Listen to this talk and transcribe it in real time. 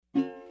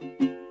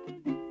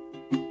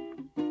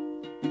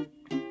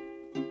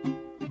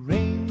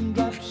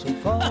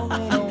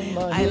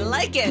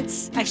like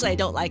it. Actually, I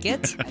don't like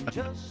it.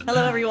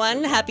 Hello,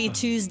 everyone. Happy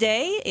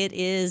Tuesday. It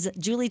is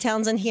Julie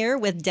Townsend here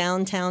with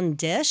Downtown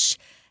Dish.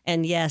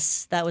 And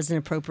yes, that was an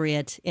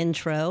appropriate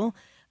intro.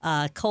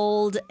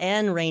 Cold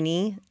and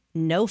rainy.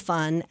 No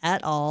fun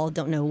at all.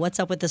 Don't know what's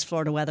up with this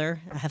Florida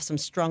weather. I have some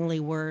strong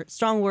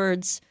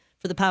words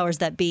for the powers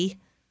that be.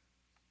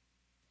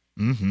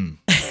 Mm-hmm.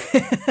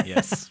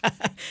 Yes.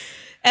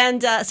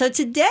 And so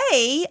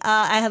today,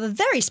 I have a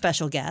very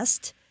special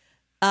guest.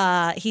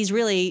 He's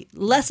really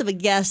less of a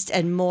guest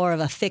and more of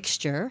a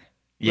fixture.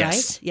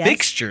 Yes. Right? Yes.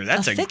 Fixture.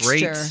 That's a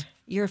great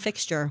You're a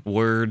fixture.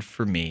 word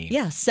for me.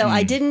 Yeah. So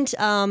I didn't.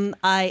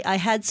 I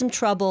had some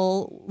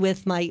trouble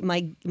with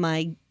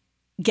my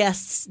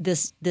guests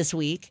this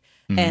week,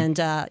 and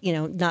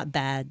not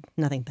bad,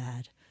 nothing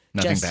bad.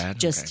 Nothing bad.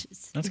 Just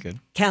okay. That's good.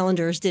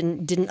 Calendars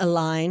didn't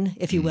align,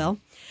 if you will.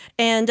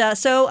 And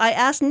so I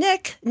asked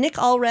Nick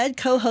Allred,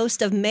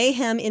 co-host of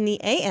Mayhem in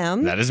the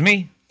AM. That is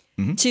me.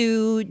 Mm-hmm.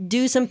 To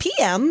do some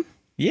PM.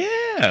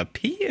 Yeah,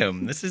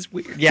 PM. This is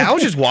weird. Yeah, I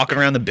was just walking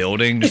around the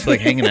building, just like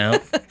hanging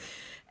out.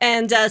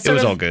 And it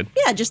was all good.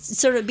 Yeah, just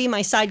sort of be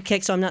my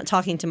sidekick, so I'm not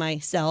talking to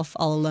myself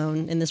all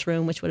alone in this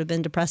room, which would have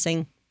been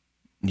depressing.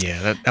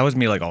 Yeah, that was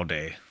me like all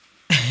day.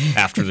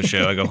 After the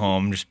show, I go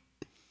home, just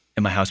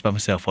in my house by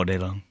myself all day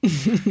long.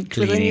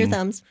 Twiddling your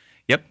thumbs.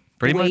 Yep,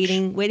 pretty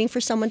much. Waiting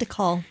for someone to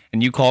call.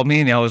 And you called me,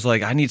 and I was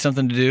like, I need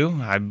something to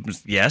do.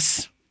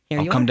 Yes,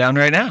 I'll come down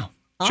right now.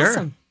 Awesome.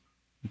 Sure.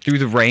 Through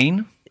the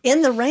rain.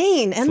 In the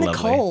rain and the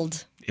lovely.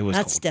 cold. It was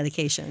That's cold.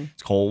 dedication.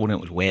 It's cold and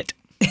it was wet.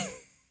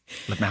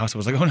 Left my house. I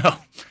was like, oh no,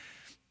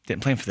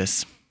 didn't plan for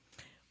this.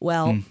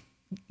 Well,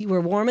 you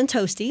were warm and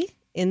toasty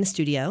in the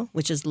studio,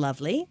 which is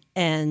lovely.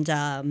 And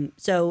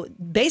so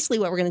basically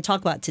what we're going to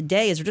talk about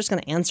today is we're just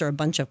going to answer a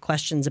bunch of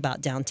questions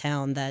about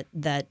downtown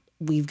that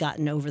we've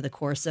gotten over the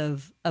course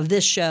of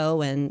this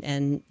show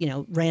and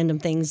random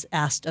things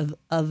asked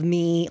of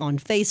me on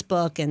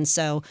Facebook. And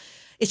so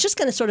it's just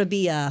going to sort of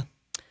be a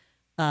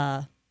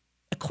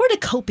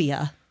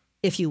cornucopia,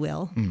 if you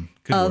will,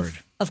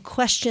 of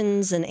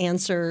questions and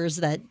answers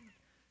that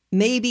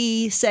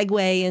maybe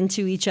segue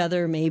into each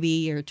other,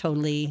 maybe are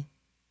totally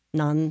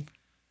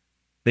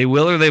They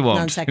will or they won't.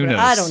 non-sequitur. Who knows?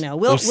 I don't know.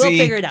 We'll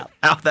figure it out.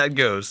 How that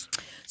goes.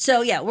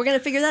 So yeah, we're going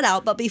to figure that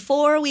out. But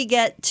before we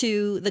get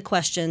to the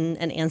question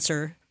and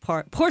answer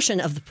portion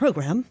of the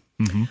program,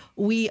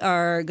 we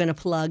are going to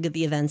plug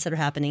the events that are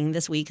happening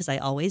this week, because I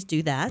always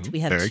do that. We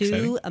have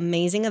two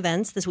amazing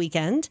events this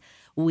weekend.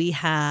 We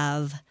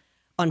have,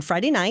 on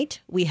Friday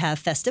night, we have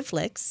Festive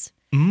Flicks,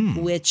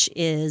 which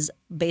is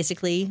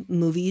basically a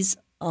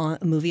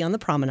movie on the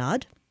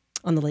promenade,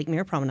 on the Lake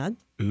Mirror Promenade.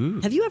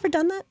 Ooh. Have you ever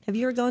done that? Have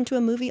you ever gone to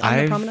a movie on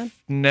the promenade?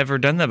 I've never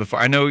done that before.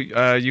 I know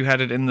you had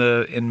it in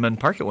Inman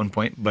Park at one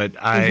point, but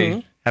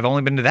I have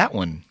only been to that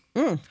one.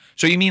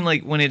 So you mean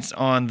like when it's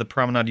on the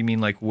promenade, you mean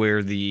like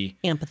where the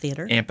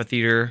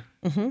amphitheater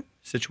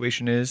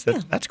situation is?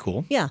 That's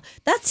cool. Yeah,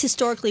 that's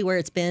historically where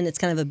it's been. It's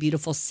kind of a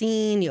beautiful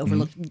scene. You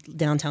overlook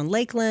downtown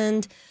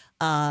Lakeland.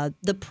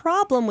 The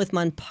problem with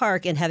Munn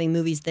Park and having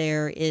movies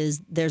there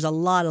is there's a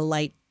lot of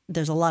light.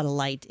 There's a lot of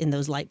light in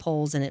those light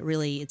poles, and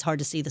it's hard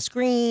to see the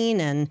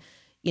screen, and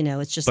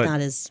it's just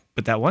not as.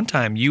 But that one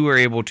time you were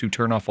able to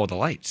turn off all the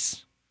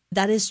lights.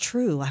 That is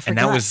true. I forgot. And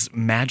that was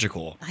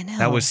magical. I know.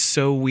 That was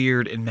so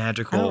weird and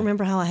magical. I don't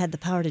remember how I had the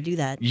power to do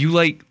that. You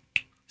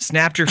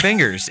snapped your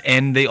fingers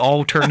and they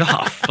all turned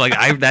off.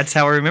 That's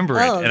how I remember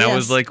it. And I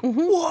was like,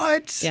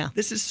 what? Yeah.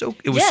 This is so,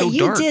 it was so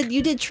dark.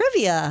 You did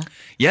trivia.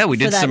 Yeah, we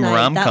did some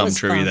rom-com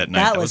trivia fun. that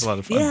night. That was a lot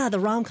of fun. Yeah, the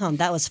rom-com.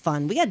 That was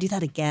fun. We got to do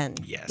that again.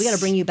 Yes. We got to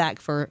bring you back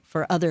for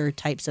other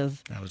types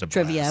of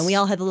trivia. Blast. And we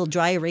all had the little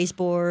dry erase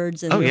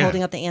boards and we were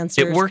holding up the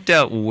answers. It worked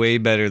out way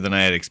better than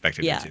I had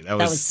expected it to. That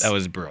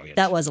was brilliant.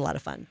 That was a lot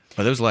of fun.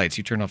 But those lights,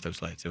 you turned off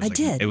those lights. I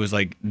did. It was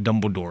like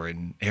Dumbledore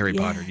and Harry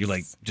Potter. You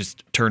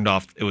just turned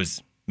off. It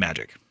was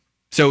magic.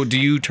 So do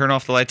you turn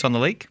off the lights on the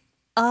lake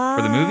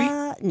for the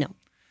movie? No.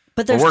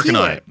 But there's working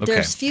fewer. on it. Okay.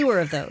 There's fewer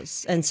of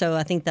those. And so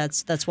I think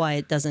that's why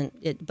it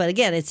doesn't but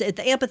again,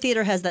 the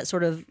amphitheater has that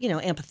sort of,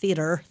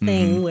 amphitheater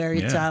thing where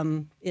it's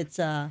turn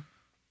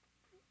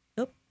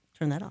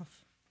that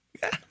off.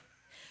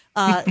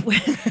 Yeah.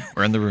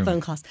 We're in the room.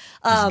 Phone calls.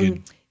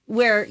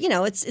 Where,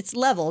 it's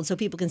leveled so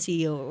people can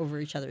see over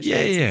each other's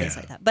heads and things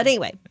like that. But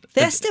anyway,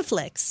 Festive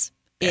Flicks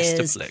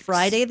is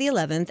Friday the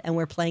 11th, and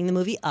we're playing the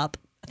movie Up.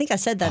 I think I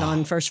said that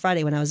on First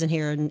Friday when I was in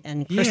here,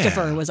 and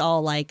Christopher was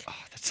all like...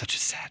 Oh, that's such a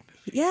sad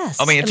movie. Yes.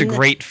 I mean, it's a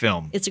great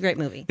film. It's a great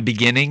movie. The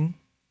beginning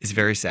is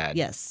very sad.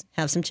 Yes.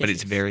 Have some tissues. But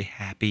it's very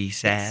happy,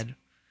 sad. Yes.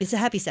 It's a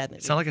happy, sad movie.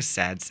 It's not like a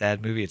sad,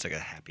 sad movie. It's like a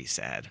happy,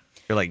 sad.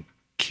 They're like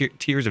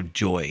tears of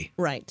joy.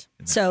 Right.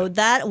 So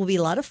that will be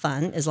a lot of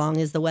fun as long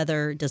as the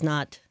weather does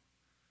not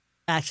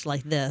act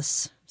like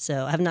this.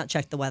 So I have not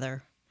checked the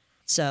weather.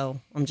 So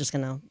I'm just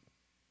going to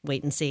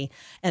wait and see.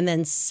 And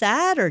then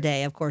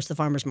Saturday, of course, the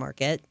farmer's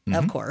market,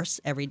 of course,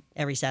 every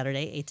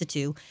Saturday, 8 to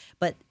 2.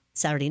 But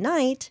Saturday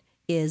night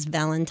is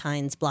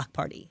Valentine's block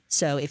party.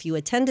 So if you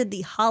attended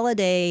the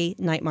holiday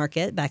night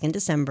market back in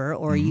December,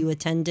 or you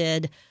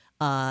attended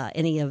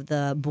any of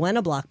the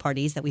Buena Block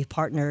parties that we've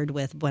partnered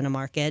with Buena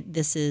Market.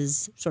 This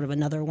is sort of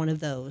another one of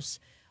those.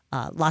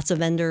 Lots of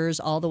vendors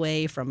all the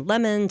way from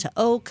lemon to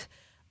oak.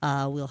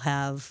 We'll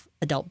have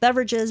adult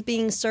beverages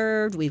being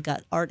served. We've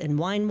got Art and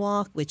Wine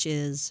Walk, which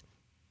is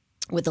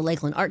with the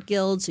Lakeland Art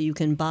Guild, so you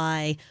can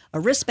buy a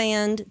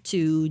wristband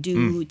to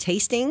do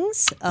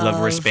tastings.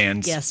 Love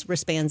wristbands. Yes,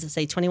 wristbands that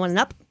say 21 and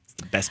up. It's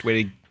the best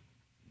way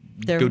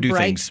to go do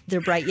things.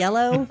 They're bright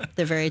yellow.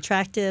 They're very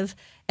attractive.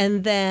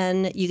 And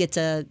then you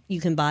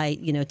can buy,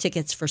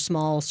 tickets for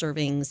small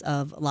servings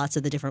of lots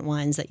of the different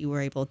wines that you were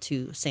able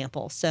to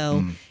sample.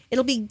 So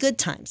it'll be good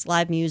times,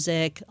 live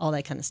music, all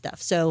that kind of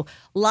stuff. So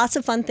lots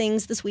of fun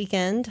things this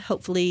weekend.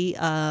 Hopefully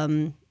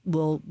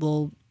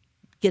we'll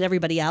get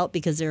everybody out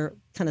because they're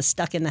kind of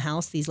stuck in the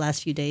house these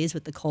last few days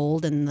with the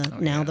cold and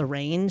the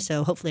rain.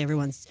 So hopefully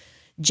everyone's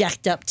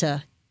jacked up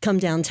to come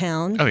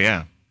downtown. Oh,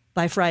 yeah.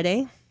 By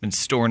Friday. And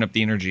storing up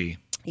the energy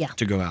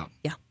to go out.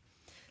 Yeah.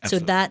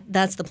 Absolutely. So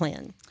that's the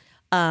plan.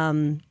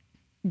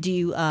 Do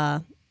you?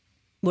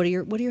 What are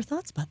your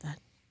thoughts about that?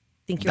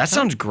 That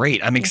sounds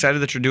great. I'm excited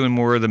that you're doing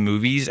more of the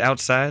movies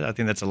outside. I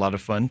think that's a lot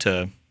of fun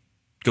to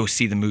go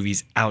see the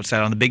movies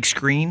outside on the big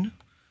screen.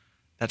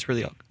 That's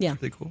really cool.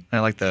 And I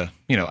like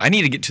I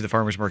need to get to the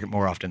farmers market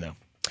more often though.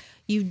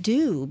 You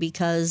do,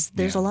 because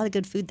there's a lot of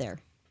good food there.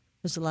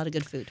 There's a lot of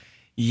good food.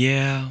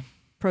 Yeah.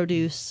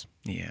 Produce.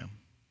 Yeah.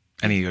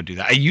 I need to go do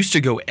that. I used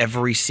to go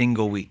every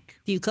single week.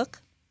 Do you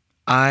cook?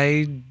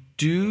 I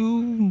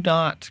do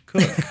not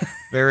cook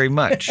very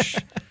much.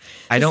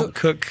 I don't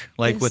cook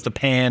with a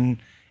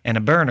pan and a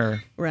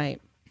burner.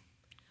 Right.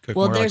 Cook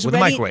more with a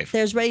microwave.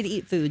 There's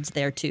ready-to-eat foods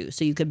there too,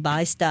 so you could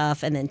buy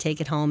stuff and then take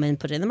it home and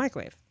put it in the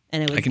microwave,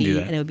 and I can do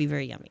that. And it would be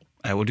very yummy.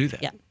 I will do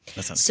that. Yeah.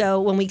 That sounds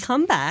so when we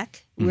come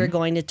back, we're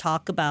going to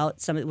talk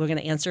about we're going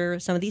to answer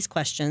some of these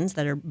questions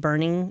that are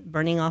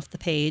burning off the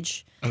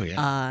page. Oh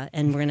yeah.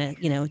 And we're going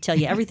to tell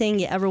you everything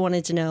you ever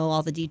wanted to know,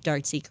 all the deep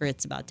dark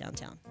secrets about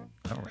downtown.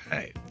 All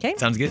right. Okay.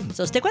 Sounds good.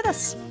 So stick with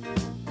us.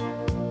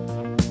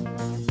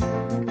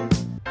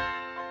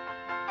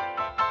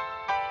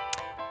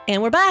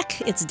 And we're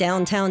back. It's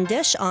Downtown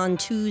Dish on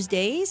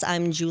Tuesdays.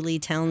 I'm Julie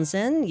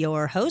Townsend,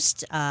 your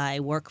host. I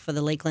work for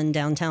the Lakeland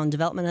Downtown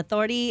Development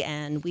Authority,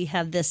 and we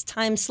have this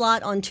time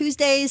slot on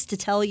Tuesdays to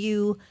tell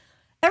you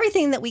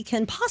everything that we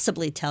can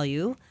possibly tell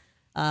you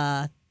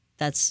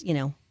that's,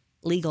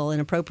 legal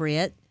and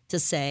appropriate to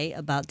say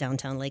about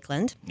downtown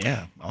Lakeland.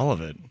 Yeah, all of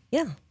it.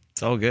 Yeah.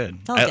 It's all good.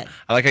 It's all good.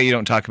 I like how you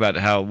don't talk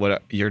about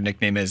what your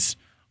nickname is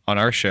on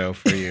our show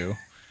for you.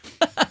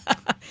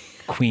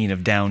 Queen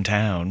of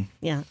downtown.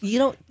 Yeah.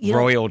 You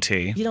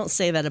royalty. You don't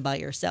say that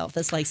about yourself.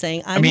 That's like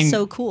saying, I'm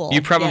so cool.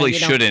 You probably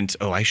shouldn't.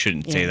 Oh, I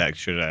shouldn't say that,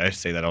 should I? I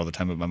say that all the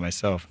time about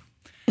myself.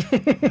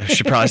 I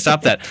should probably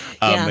stop that.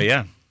 But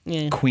yeah.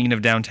 Queen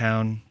of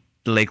downtown,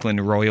 Lakeland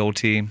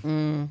royalty.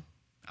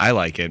 I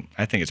like it.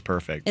 I think it's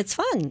perfect. It's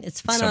fun. It's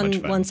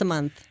fun once a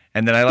month.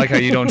 And then I like how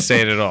you don't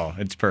say it at all.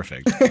 It's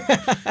perfect.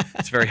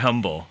 It's very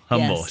humble.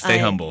 Humble. Yes, Stay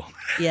humble.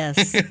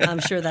 Yes. I'm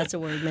sure that's a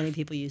word many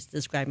people use to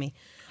describe me.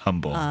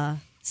 Humble.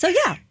 So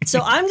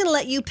I'm going to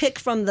let you pick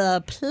from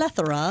the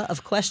plethora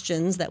of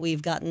questions that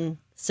we've gotten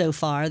so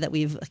far, that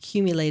we've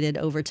accumulated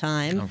over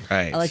time. All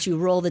right. I'll let you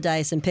roll the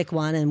dice and pick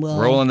one, and we'll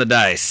rolling the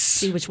dice.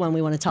 See which one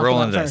we want to talk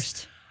about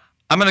first.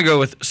 I'm going to go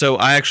with, so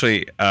I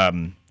actually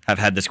have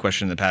had this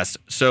question in the past.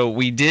 So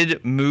we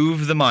did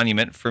move the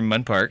monument from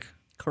Munn Park.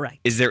 Correct.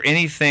 Is there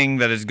anything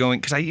that is going,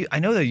 because I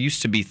know there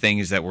used to be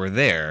things that were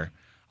there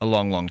a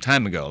long, long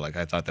time ago. Like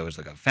I thought there was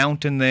like a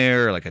fountain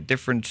there, or like a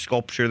different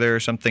sculpture there or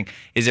something.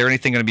 Is there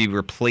anything going to be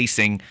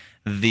replacing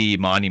the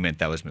monument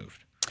that was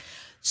moved?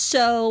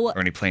 Or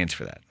any plans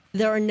for that?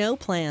 There are no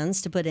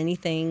plans to put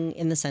anything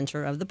in the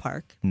center of the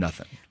park.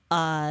 Nothing.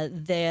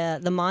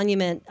 The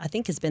monument, I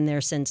think, has been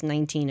there since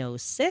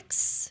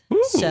 1906.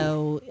 Ooh,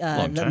 so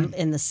long time.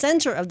 in the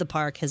center of the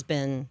park has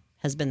been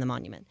the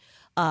monument.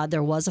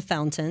 There was a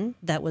fountain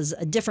that was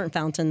a different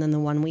fountain than the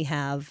one we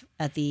have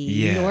at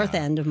the north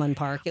end of Munn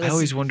Park. I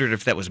always wondered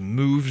if that was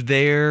moved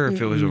there,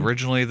 if it was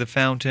originally the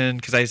fountain,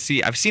 because I've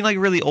seen like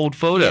really old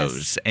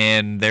photos,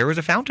 and there was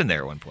a fountain there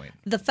at one point.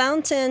 The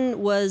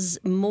fountain was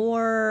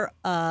more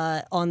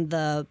on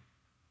the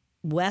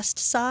west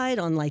side,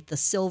 on like the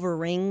Silver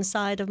Ring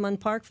side of Munn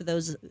Park, for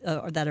those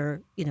that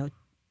are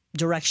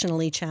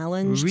directionally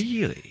challenged.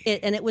 Really?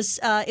 It was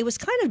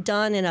kind of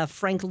done in a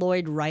Frank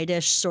Lloyd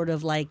Wright-ish sort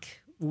of like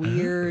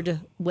weird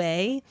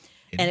way,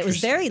 and it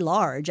was very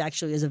large.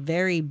 Actually, it was a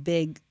very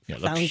big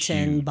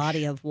fountain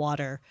body of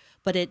water,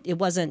 but it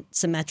wasn't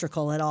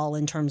symmetrical at all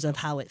in terms of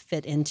how it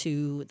fit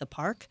into the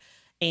park.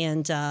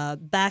 And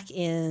back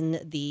in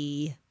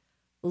the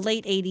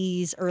late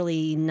 80s,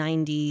 early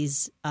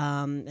 90s,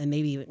 and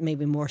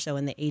maybe more so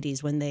in the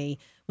 80s, when the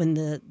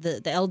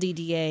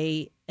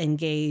LDDA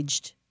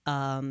engaged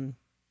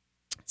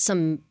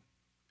some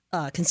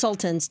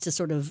consultants to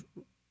sort of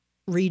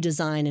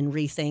redesign and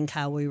rethink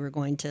how we were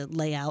going to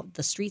lay out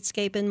the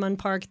streetscape in Munn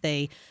Park.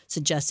 They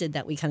suggested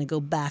that we kind of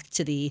go back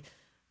to the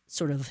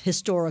sort of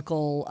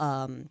historical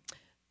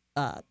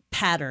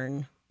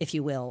pattern if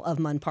you will, of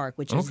Munn Park,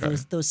 which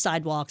is those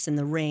sidewalks and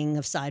the ring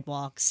of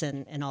sidewalks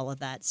and all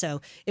of that.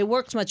 So it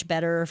works much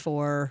better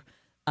for,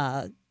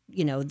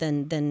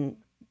 than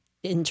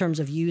in terms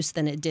of use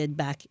than it did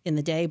back in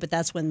the day. But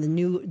that's when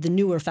the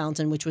newer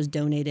fountain, which was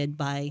donated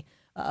by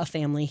a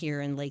family here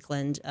in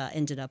Lakeland,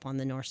 ended up on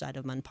the north side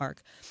of Munn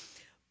Park.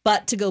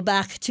 But to go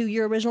back to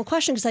your original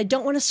question, because I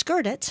don't want to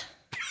skirt it.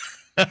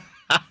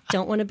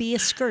 Don't want to be a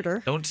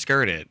skirter. Don't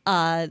skirt it.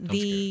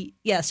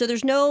 So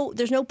there's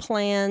no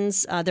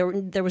plans.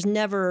 There was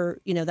never,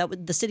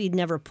 the city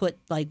never put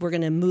like we're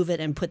going to move it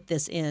and put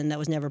this in. That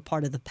was never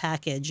part of the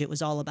package. It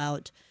was all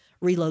about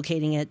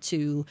relocating it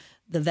to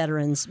the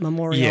Veterans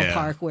Memorial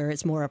Park, where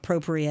it's more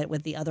appropriate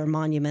with the other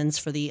monuments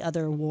for the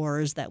other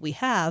wars that we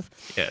have.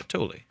 Yeah,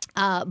 totally.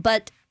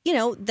 But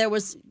there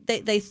was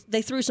they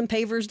threw some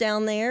pavers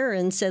down there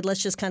and said,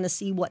 let's just kind of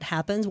see what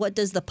happens. What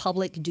does the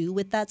public do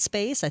with that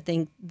space? I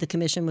think the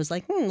commission was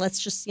like, let's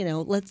just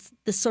let's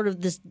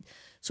this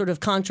sort of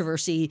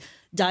controversy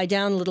die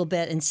down a little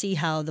bit and see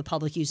how the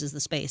public uses the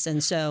space.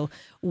 And so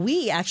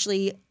we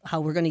actually,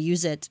 how we're going to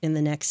use it in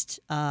the next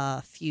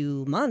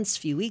few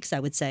weeks, I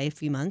would say,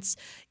 few months,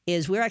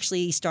 is we're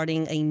actually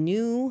starting a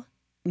new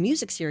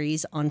music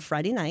series on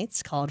Friday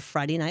nights called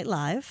Friday Night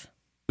Live.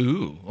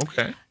 Ooh,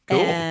 okay. Cool.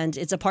 And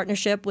it's a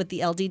partnership with the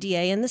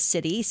LDDA and the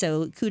city.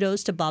 So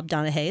kudos to Bob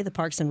Donahue, the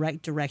Parks and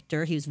Rec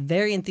director. He was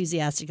very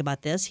enthusiastic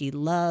about this. He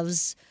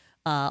loves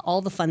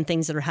all the fun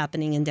things that are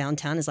happening in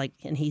downtown.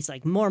 And he's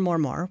like,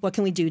 more. What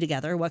can we do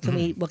together? What can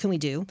we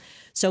do?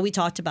 So we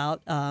talked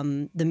about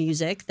the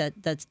music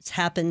that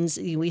happens.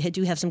 We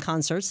do have some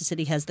concerts. The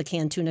city has the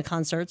Canned Tuna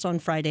concerts on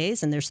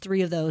Fridays, and there's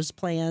 3 of those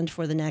planned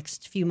for the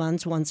next few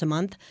months, once a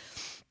month.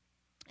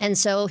 And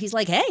so he's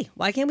like, hey,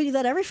 why can't we do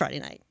that every Friday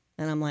night?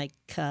 And I'm like,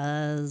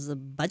 cause a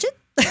budget?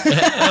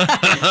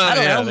 I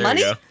don't know,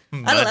 money? I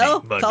don't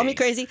know. Money. Call me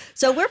crazy.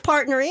 So we're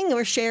partnering.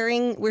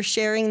 We're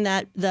sharing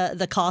that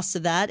the costs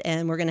of that,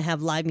 and we're going to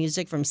have live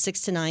music from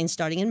 6 to 9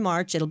 starting in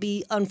March. It'll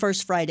be on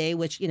First Friday,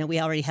 which we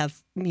already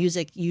have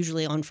music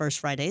usually on First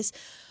Fridays,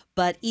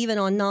 but even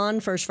on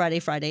non-First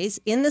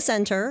Fridays in the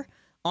center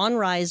on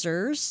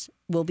risers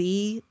will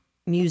be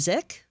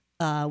music.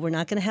 We're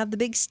not going to have the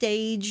big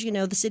stage,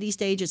 the city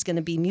stage. It's going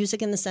to be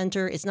music in the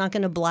center. It's not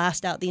going to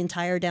blast out the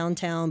entire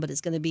downtown, but it's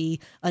going to be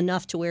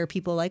enough to where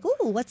people are like,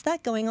 oh, what's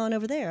that going on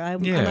over there? I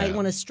might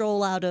want to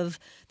stroll out of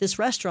this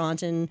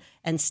restaurant and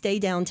stay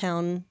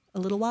downtown a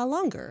little while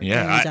longer.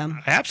 Yeah,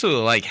 I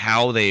absolutely like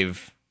how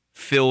they've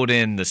filled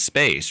in the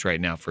space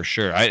right now for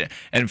sure.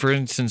 And for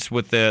instance,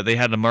 with they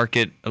had the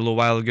market a little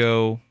while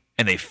ago,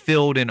 and they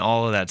filled in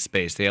all of that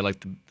space. They had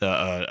like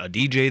a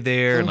DJ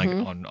there and like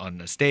on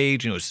the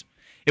stage, and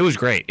it was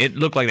great. It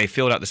looked like they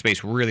filled out the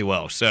space really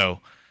well. So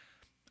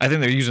I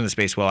think they're using the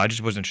space well. I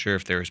just wasn't sure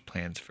if there was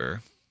plans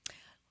for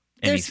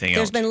anything else.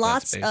 There's been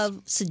lots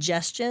of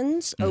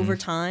suggestions over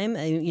time.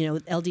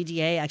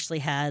 LDDA actually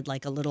had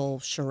like a little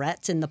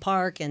charrette in the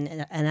park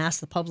and asked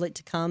the public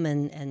to come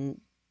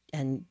and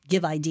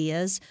give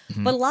ideas.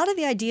 But a lot of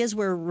the ideas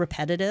were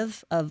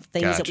repetitive of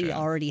things that we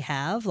already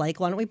have. Like,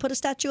 why don't we put a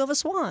statue of a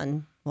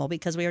swan? Well,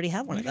 because we already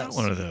have one of those.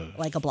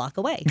 Like a block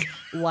away.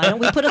 Why don't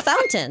we put a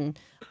fountain?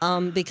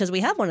 Because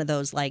we have one of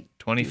those, like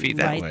 20 feet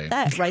that way.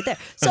 Right there.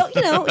 So,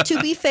 to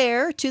be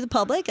fair to the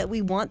public,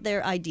 we want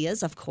their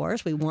ideas, of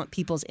course. We want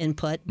people's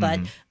input, but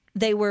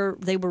they were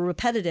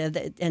repetitive,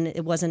 and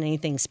it wasn't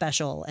anything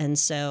special. And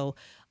so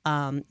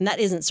and that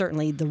isn't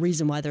certainly the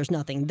reason why there's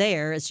nothing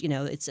there. It's,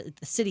 the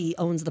city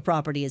owns the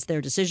property. It's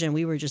their decision.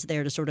 We were just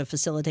there to sort of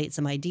facilitate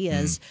some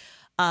ideas.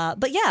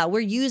 But yeah, we're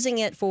using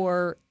it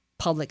for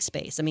public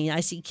space. I mean,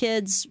 I see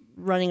kids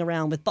running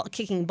around with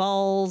kicking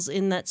balls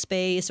in that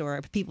space, or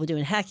people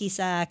doing hacky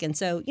sack, and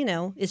so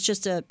it's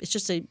just a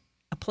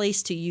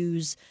place to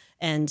use.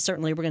 And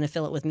certainly, we're going to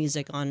fill it with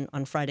music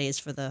on Fridays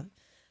for the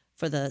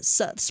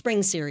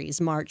spring series,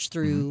 March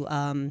through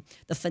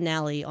the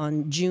finale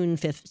on June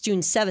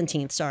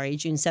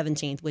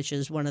 17th, which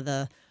is one of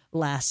the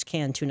last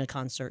Canned Tuna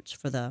concerts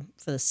for the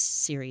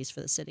series for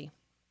the city.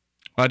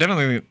 Well,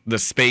 definitely the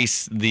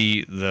space,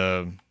 the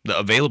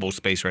available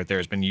space right there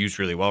has been used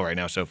really well right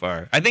now so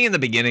far. I think in the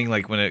beginning,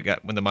 like when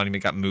the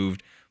monument got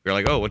moved, we were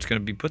like, oh, what's going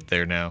to be put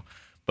there now?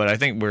 But I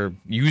think we're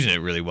using it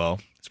really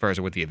well as far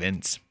as with the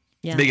events.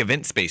 Yeah. It's a big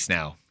event space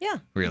now. Yeah,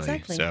 really.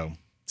 Exactly. So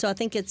I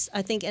think it's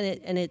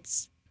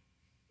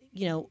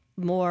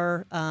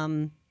more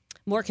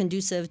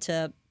conducive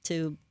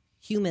to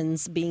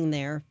humans being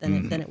there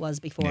than it was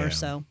before. Yeah.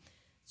 So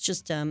it's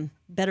just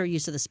better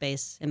use of the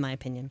space, in my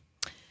opinion.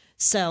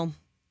 So,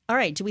 all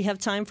right. Do we have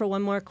time for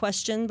one more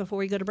question before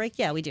we go to break?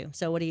 Yeah, we do.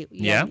 So what do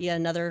you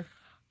another?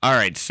 All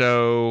right.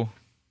 So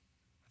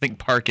I think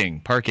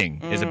parking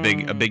is a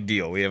big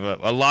deal. We have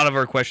a lot of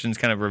our questions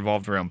kind of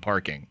revolved around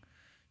parking.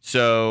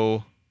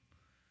 So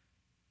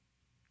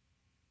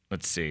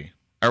let's see.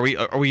 Are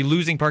we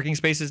losing parking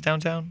spaces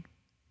downtown?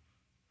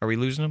 Are we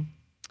losing them?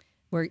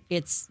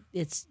 It's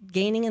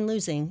gaining and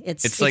losing.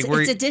 It's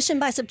addition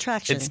by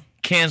subtraction. It's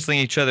canceling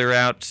each other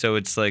out. So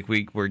it's like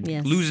we're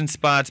losing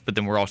spots, but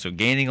then we're also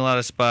gaining a lot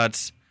of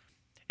spots.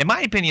 In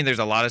my opinion, there's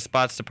a lot of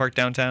spots to park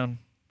downtown.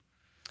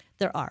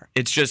 There are.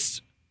 It's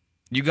just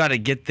you got to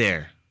get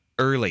there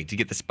early to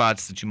get the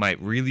spots that you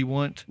might really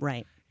want.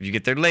 Right. If you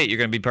get there late, you're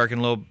going to be parking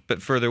a little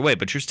bit further away,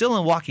 but you're still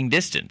in walking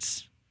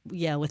distance.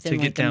 Yeah, within to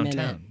like get a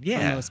downtown.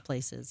 minute from most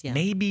places. Yeah.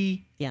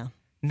 Maybe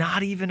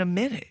not even a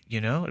minute,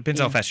 It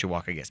depends how fast you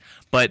walk, I guess.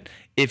 But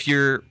if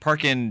you're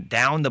parking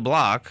down the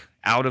block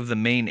out of the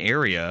main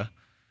area,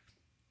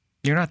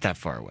 you're not that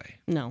far away.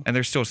 No. And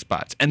there's still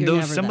spots. And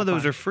some of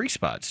those are free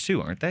spots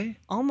too, aren't they?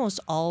 Almost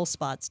all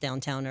spots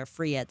downtown are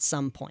free at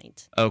some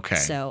point. Okay.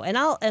 So, and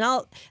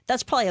I'll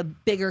that's probably a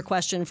bigger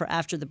question for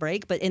after the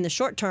break, but in the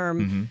short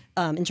term,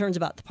 in terms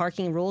about the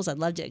parking rules, I'd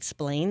love to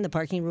explain the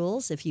parking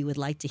rules if you would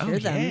like to hear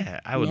them.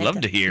 Yeah, I would Nick,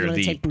 love to hear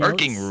the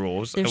parking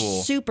rules. They're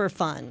super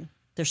fun.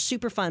 They're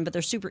super fun, but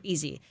they're super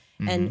easy.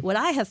 And what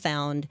I have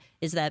found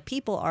is that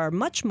people are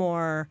much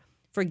more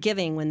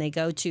forgiving when they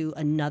go to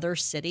another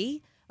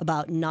city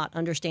about not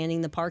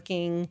understanding the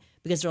parking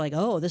because they're like,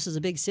 oh, this is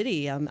a big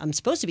city. I'm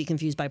supposed to be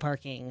confused by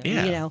parking.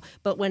 Yeah.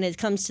 But when it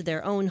comes to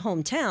their own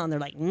hometown, they're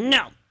like,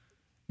 no,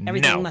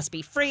 everything must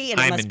be free and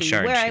it must be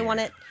where I want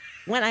it,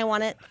 when I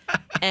want it.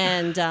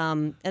 And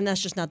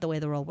that's just not the way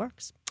the world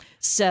works.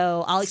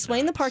 So I'll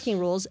explain the parking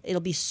rules.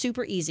 It'll be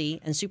super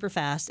easy and super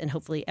fast. And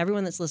hopefully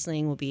everyone that's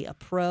listening will be a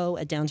pro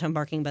at downtown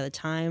parking by the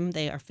time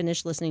they are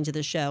finished listening to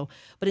this show.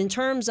 But in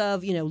terms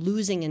of,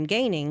 losing and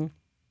gaining,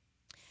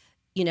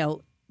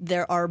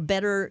 there are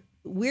better.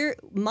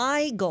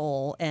 My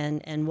goal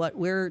and what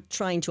we're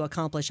trying to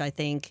accomplish, I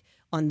think,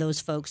 on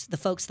those folks, the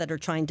folks that are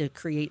trying to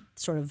create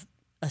sort of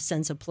a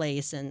sense of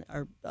place and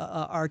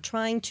are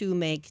trying to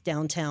make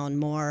downtown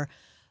more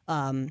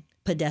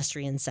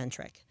pedestrian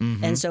centric.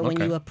 And so when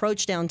you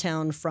approach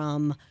downtown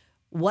from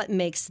what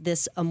makes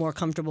this a more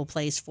comfortable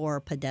place for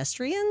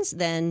pedestrians,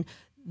 then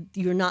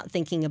you're not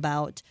thinking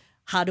about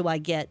how do I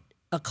get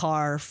a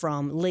car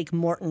from Lake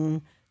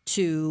Morton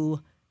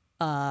to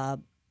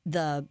down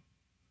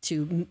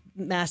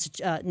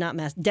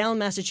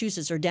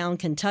Massachusetts or down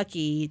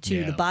Kentucky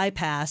to the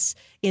bypass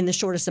in the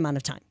shortest amount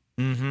of time.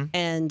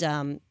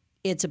 And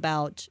it's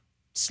about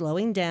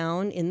slowing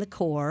down in the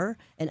core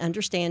and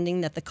understanding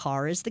that the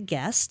car is the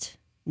guest,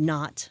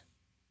 not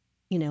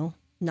the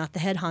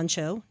head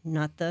honcho,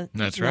 not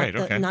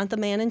the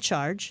man in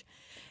charge.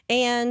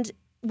 And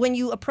when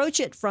you approach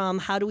it from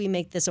how do we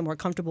make this a more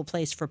comfortable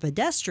place for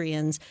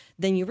pedestrians,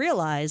 then you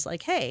realize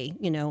like, hey,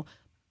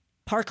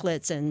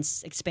 parklets and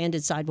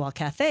expanded sidewalk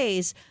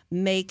cafes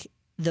make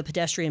the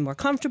pedestrian more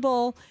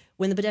comfortable.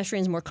 When the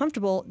pedestrian is more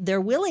comfortable, they're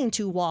willing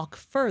to walk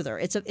further.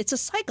 It's a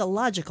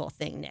psychological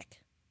thing, Nick.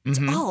 It's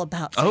all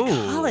about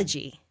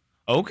psychology.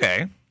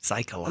 Okay.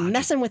 Psychology.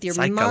 Messing with your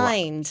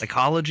mind.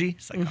 Psychology.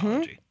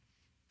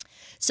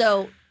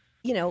 So,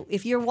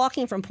 if you're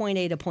walking from point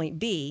A to point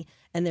B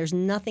and there's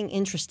nothing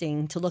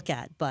interesting to look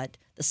at but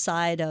the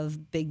side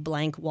of big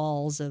blank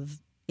walls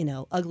of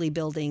ugly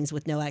buildings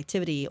with no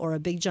activity or a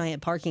big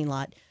giant parking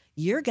lot,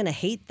 you're going to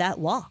hate that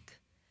walk.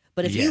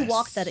 But if you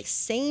walk that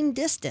same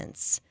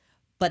distance,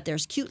 but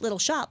there's cute little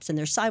shops and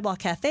there's sidewalk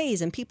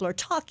cafes and people are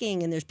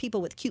talking and there's people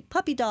with cute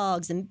puppy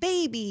dogs and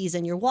babies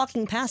and you're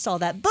walking past all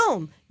that,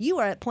 boom, you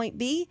are at point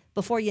B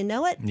before you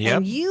know it. Yep.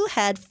 And you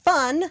had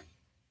fun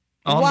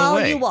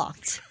while you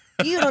walked.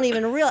 You don't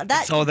even realize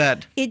that. All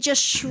that.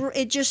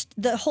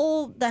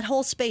 That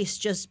whole space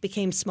just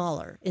became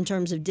smaller in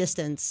terms of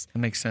distance. That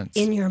makes sense.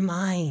 In your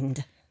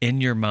mind.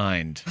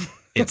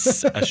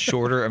 It's a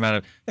shorter amount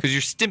of because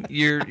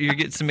you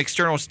get some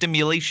external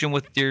stimulation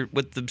with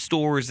the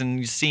stores and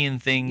you're seeing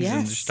things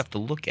and there's stuff to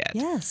look at.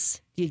 Yes.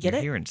 Do you get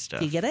it? Hearing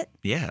stuff. Do you get it?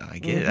 Yeah, I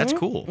get it. That's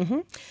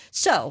cool.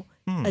 So,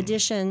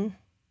 addition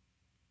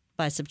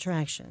by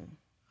subtraction.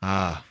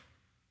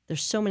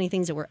 There's so many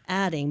things that we're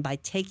adding by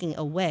taking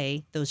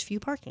away those few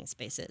parking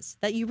spaces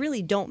that you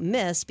really don't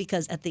miss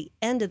because at the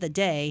end of the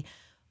day,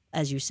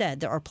 as you said,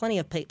 there are plenty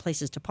of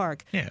places to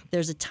park. Yeah.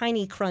 There's a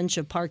tiny crunch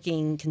of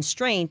parking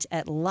constraint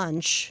at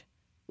lunch,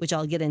 which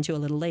I'll get into a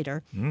little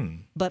later.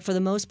 But for the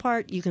most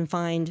part, you can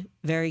find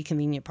very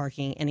convenient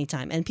parking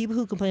anytime. And people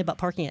who complain about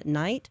parking at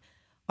night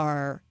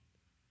are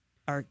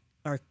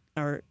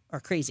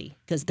crazy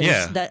because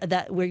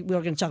that we're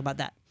going to talk about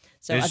that.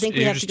 So I think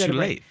we have to go to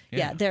break.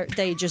 Yeah,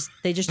 they just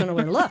don't know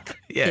where to look.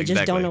 They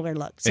just don't know where to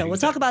look. So we'll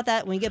talk about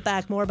that when we get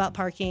back. More about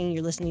parking.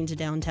 You're listening to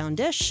Downtown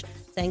Dish.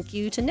 Thank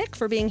you to Nick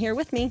for being here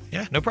with me.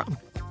 Yeah, no problem.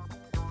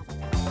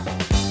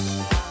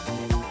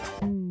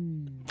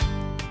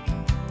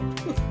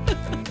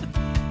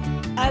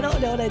 I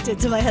don't know what I did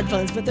to my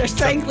headphones, but they're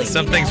strangling.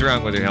 Something's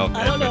wrong with your health.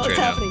 I don't know what's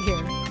happening here.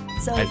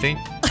 So I think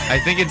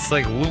it's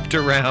like looped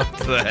around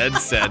the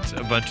headset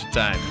a bunch of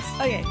times.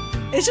 Okay.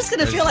 It's just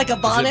going to feel like a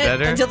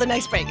bonnet until the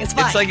next break. It's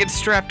fine. It's like it's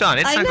strapped on.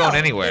 It's not going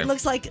anywhere. It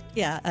looks like,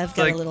 I've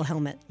got a little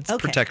helmet. It's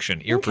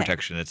protection, ear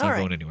protection. It's not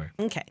going anywhere.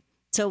 Okay.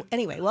 So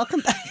anyway,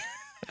 welcome back.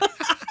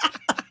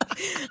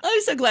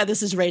 I'm so glad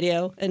this is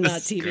radio and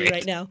not TV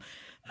right now.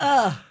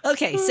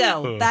 Okay,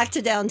 so back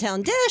to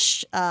Downtown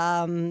Dish.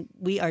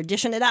 We are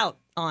dishing it out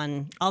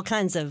on all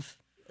kinds of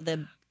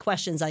the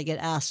questions I get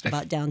asked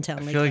about downtown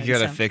Lakeland. I feel like you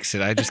gotta fix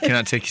it. I just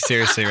cannot take you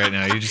seriously right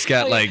now. You just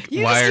got like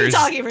you wires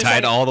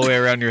tied all the way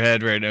around your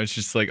head right now. It's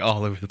just like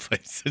all over the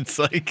place. It's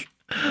like,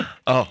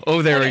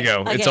 there we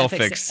go. Okay, it's all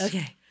fixed.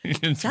 Okay.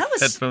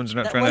 Headphones are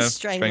not trying to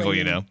strangle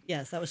you now.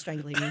 Yes, that was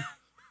strangling me.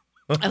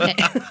 Okay.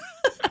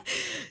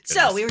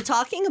 So we were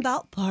talking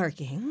about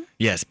parking.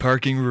 Yes,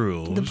 parking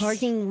rules. The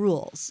parking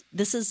rules.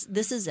 This is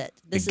it.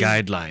 This is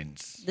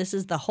guidelines. This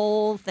is the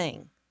whole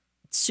thing.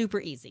 It's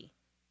super easy.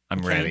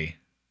 I'm ready.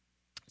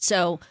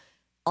 So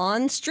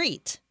on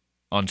street,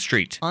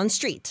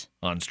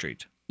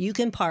 you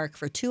can park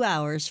for 2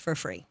 hours for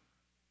free.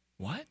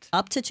 What?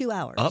 Up to 2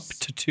 hours. Up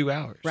to 2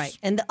 hours. Right.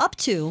 And the up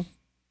to,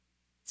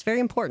 it's very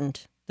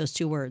important, those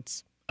two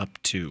words.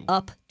 Up to.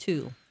 Up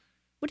to.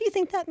 What do you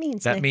think that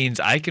means, That Nick? means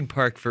I can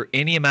park for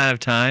any amount of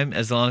time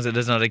as long as it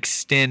does not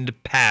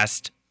extend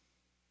past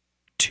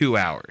 2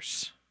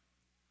 hours.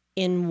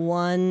 In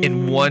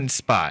one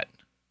spot.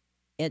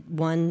 At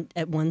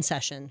one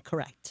session,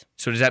 correct.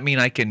 So does that mean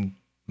I can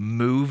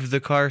move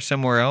the car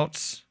somewhere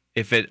else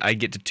if I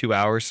get to 2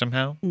 hours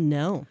somehow?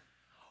 No.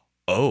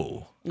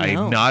 Oh.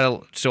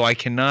 No. So I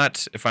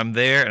cannot, if I'm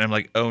there and I'm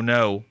like, oh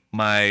no,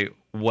 my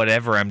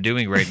whatever I'm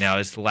doing right now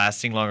is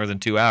lasting longer than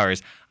 2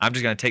 hours, I'm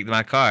just going to take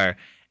my car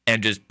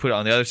and just put it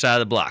on the other side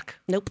of the block.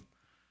 Nope.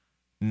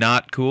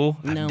 Not cool?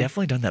 No. I've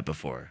definitely done that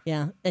before.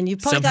 Yeah, and you've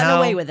probably gotten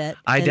away with it.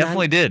 I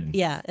definitely did.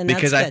 Yeah, and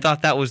because that's I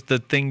thought that was the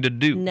thing to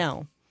do.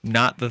 No.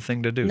 Not the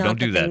thing to do. Not Don't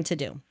do that. Not the thing to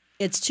do.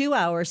 It's 2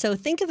 hours. So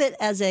think of it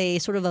as a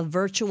sort of a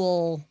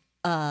virtual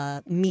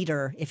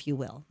meter, if you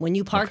will. When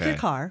you park your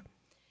car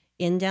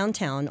in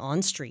downtown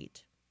on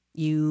street,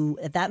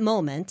 at that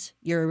moment,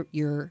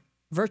 your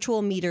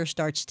virtual meter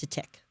starts to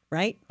tick,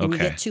 right? And you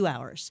get 2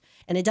 hours.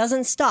 And it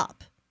doesn't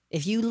stop.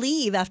 If you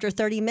leave after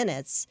 30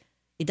 minutes,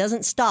 it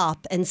doesn't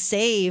stop and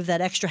save that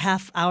extra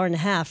hour and a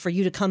half for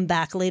you to come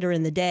back later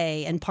in the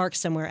day and park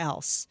somewhere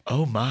else.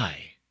 Oh, my.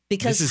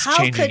 Because this is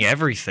changing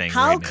everything.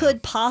 How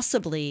could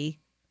possibly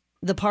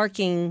the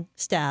parking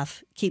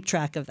staff keep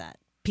track of that?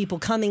 People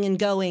coming and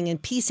going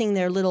and piecing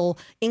their little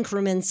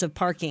increments of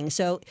parking.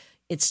 So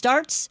it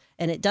starts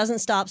and it doesn't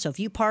stop. So if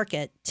you park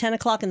at 10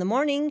 o'clock in the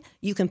morning,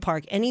 you can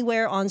park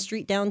anywhere on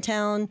street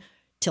downtown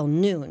till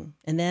noon.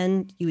 And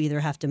then you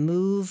either have to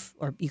move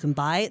or you can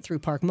buy it through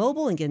Park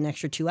Mobile and get an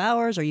extra 2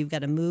 hours, or you've got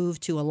to move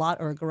to a lot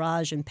or a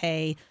garage and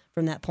pay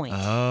from that point.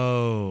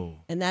 Oh.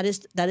 And that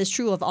is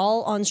true of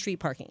all on-street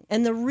parking.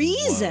 And the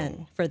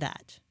reason for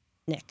that,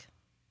 Nick,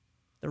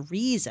 the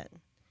reason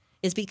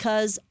is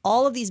because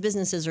all of these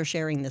businesses are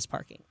sharing this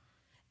parking.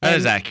 That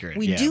is accurate.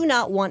 We do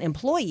not want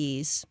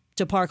employees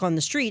to park on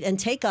the street and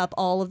take up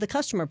all of the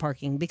customer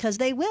parking, because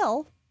they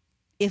will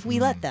if we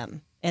let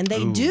them. And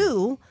they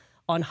do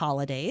on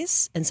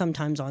holidays and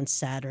sometimes on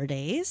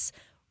Saturdays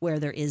where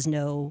there is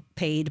no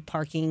paid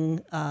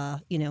parking,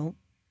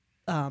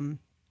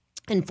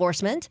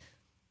 enforcement.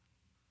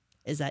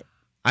 Is that?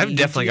 I've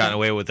definitely gotten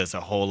away with this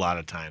a whole lot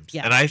of times.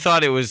 Yeah. And I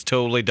thought it was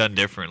totally done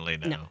differently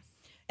now. No.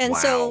 And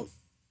so,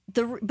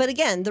 but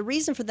again, the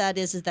reason for that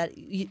is that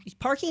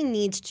parking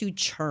needs to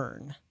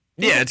churn.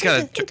 It's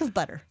got to think of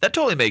butter. That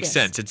totally makes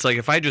sense. It's like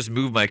if I just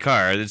move my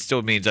car, it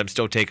still means I'm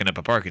still taking up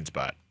a parking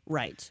spot.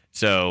 Right.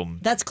 So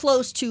that's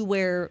close to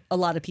where a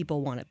lot of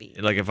people want to be.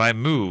 Like if I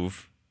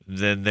move,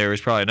 then there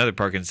is probably another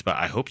parking spot.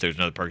 I hope there's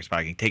another parking spot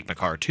I can take my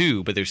car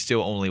to, but there's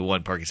still only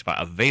one parking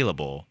spot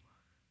available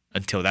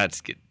until that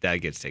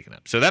gets taken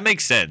up. So that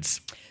makes sense.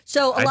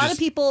 So a lot of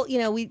people,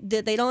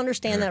 they don't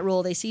understand that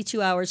rule. They see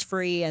 2 hours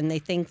free and they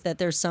think that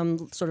there's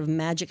some sort of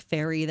magic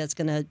fairy that's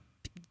going to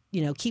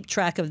keep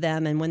track of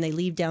them. And when they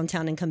leave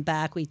downtown and come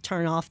back, we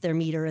turn off their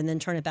meter and then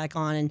turn it back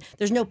on. And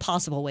there's no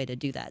possible way to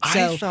do that.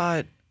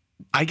 So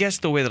I guess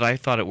the way that I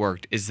thought it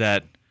worked is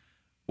that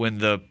when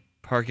the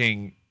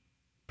parking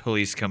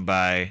police come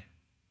by,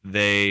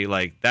 they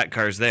that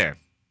car's there.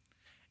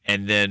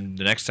 And then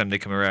the next time they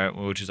come around,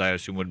 which is I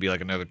assume would be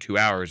like another 2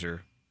 hours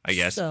or I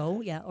guess.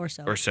 Or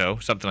so,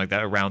 something like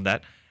that, around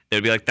that.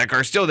 They'd be like, that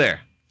car's still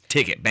there.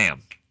 Ticket,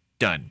 bam,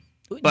 done.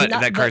 But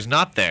if that car's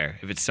not there,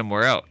 if it's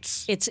somewhere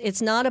else.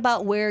 It's not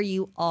about where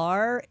you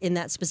are in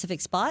that specific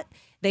spot.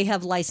 They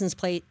have license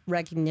plate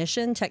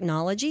recognition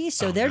technology,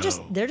 so they're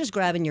just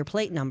grabbing your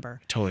plate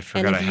number. Totally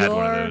forgot I had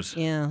one of those.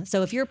 Yeah.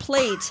 So if your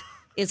plate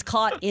is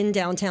caught in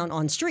downtown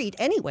on street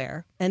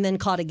anywhere, and then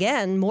caught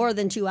again more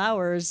than 2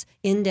 hours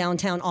in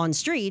downtown on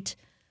street,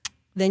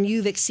 then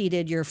you've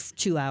exceeded your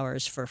 2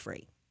 hours for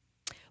free.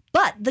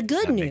 But the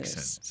good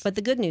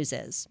news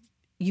is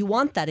you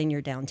want that in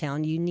your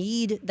downtown. You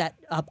need that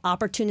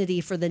opportunity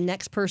for the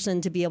next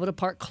person to be able to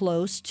park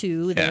close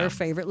to their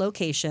favorite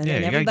location. Yeah,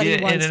 and everybody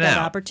wants that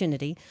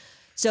opportunity.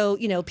 So,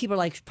 people are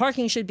like,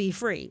 parking should be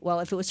free. Well,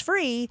 if it was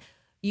free,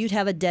 you'd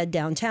have a dead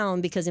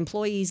downtown because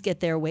employees get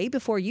there way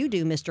before you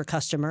do, Mr.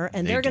 Customer,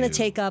 and they're going to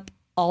take up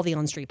all the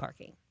on-street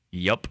parking.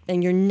 Yep.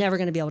 And you're never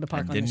going to be able to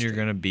park on the street. And then you're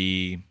going to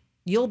be...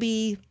 You'll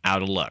be...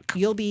 out of luck.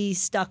 You'll be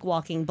stuck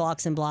walking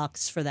blocks and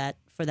blocks for that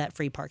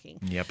free parking.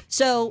 Yep.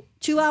 So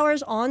 2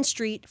 hours on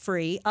street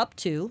free up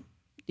to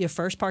your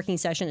first parking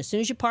session. As soon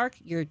as you park,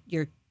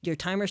 your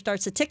timer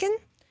starts a ticking,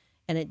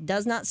 and it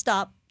does not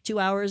stop. 2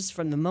 hours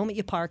from the moment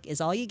you park is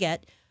all you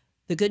get.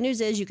 The good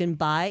news is you can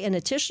buy an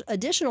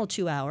additional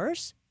 2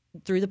 hours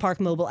through the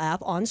Park Mobile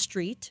app on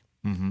street.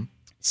 Mm-hmm.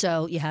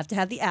 So you have to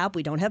have the app.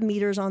 We don't have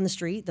meters on the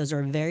street. Those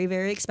are very,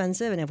 very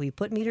expensive. And if we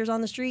put meters on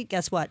the street,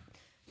 guess what?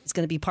 It's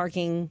going to be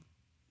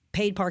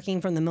paid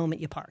parking from the moment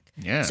you park.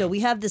 Yeah. So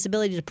we have this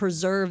ability to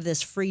preserve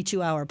this free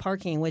 2 hour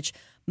parking, which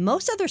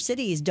most other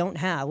cities don't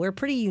have. We're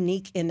pretty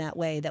unique in that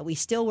way that we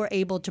still were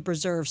able to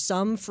preserve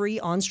some free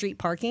on-street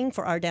parking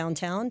for our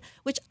downtown,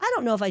 which I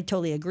don't know if I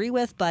totally agree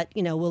with, but,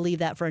 we'll leave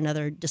that for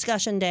another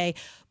discussion day.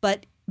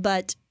 But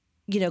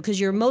because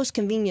your most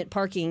convenient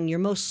parking, your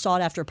most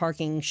sought-after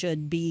parking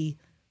should be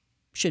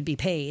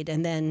paid,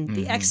 and then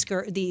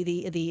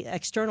the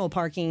external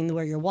parking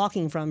where you're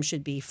walking from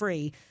should be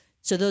free.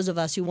 So those of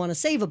us who want to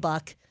save a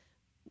buck,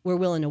 we're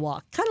willing to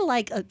walk. Kind of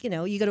like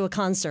you go to a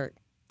concert.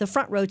 The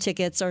front row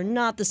tickets are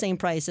not the same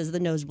price as the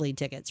nosebleed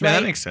tickets, right? Yeah,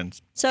 that makes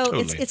sense. So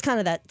totally. it's kind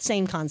of that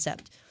same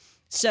concept.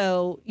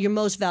 So your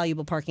most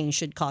valuable parking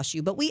should cost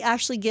you, but we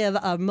actually give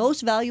our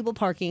most valuable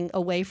parking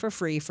away for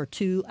free for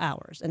 2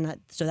 hours, and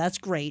so that's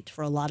great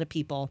for a lot of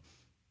people,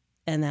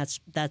 and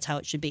that's how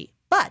it should be.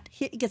 But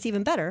it gets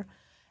even better.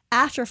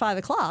 After 5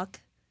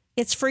 o'clock,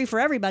 it's free for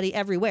everybody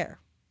everywhere.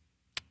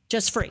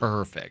 Just free.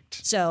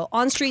 Perfect. So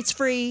on street's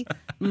free.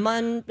 The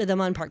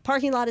Munn Park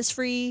parking lot is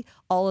free.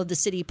 All of the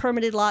city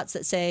permitted lots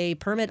that say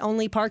permit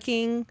only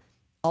parking,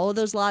 all of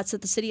those lots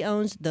that the city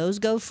owns, those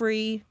go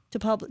free to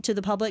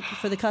the public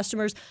for the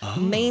customers. Oh.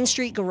 Main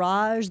Street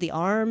Garage, the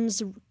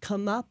arms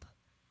come up,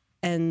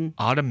 and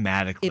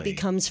automatically it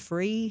becomes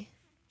free.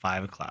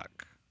 5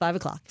 o'clock. 5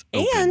 o'clock.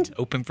 And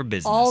open for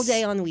business. All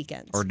day on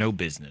weekends. Or no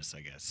business,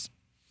 I guess.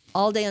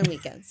 All day on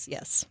weekends,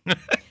 yes.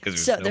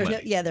 So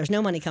there's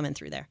no money coming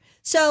through there.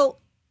 So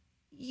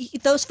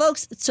those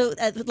folks,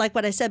 like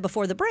what I said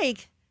before the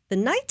break, the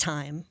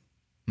nighttime,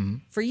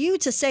 for you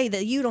to say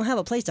that you don't have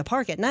a place to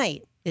park at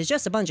night is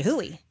just a bunch of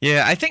hooey.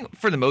 Yeah, I think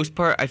for the most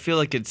part, I feel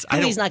like it's...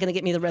 Hooey's not going to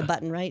get me the red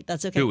button, right?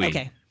 That's okay? Hooey.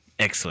 Okay.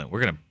 Excellent.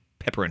 We're going to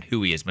pepper and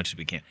hooey as much as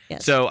we can.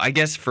 Yes. So I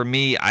guess for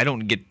me, I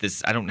don't get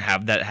this... I don't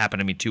have that happen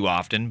to me too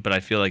often, but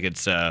I feel like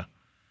it's, So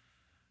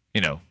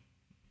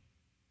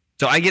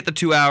I get the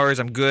 2 hours.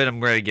 I'm good. I'm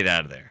ready to get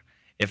out of there.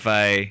 If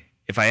I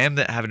am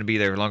having to be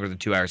there longer than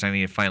 2 hours, I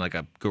need to find like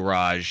a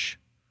garage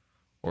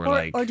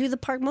or do the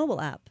Park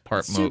Mobile app.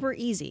 Super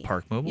easy.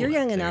 Park Mobile. You're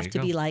young app. enough to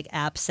be like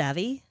app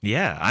savvy.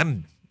 Yeah,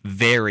 I'm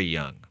very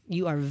young.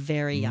 You are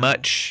very young.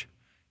 Much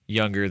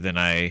younger than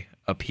I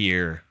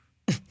appear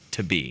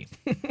to be,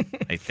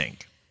 I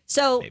think.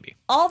 So Maybe.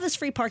 All this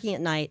free parking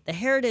at night, the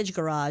Heritage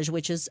Garage,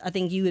 which is, I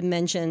think you had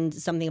mentioned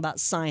something about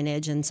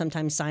signage, and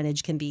sometimes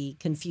signage can be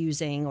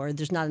confusing, or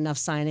there's not enough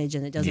signage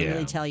and it doesn't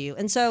really tell you.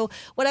 And so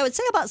what I would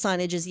say about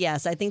signage is,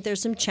 yes, I think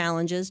there's some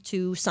challenges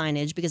to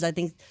signage, because I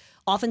think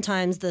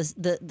oftentimes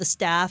the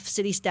staff,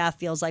 city staff,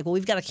 feels like, well,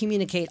 we've got to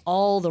communicate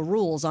all the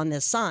rules on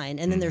this sign.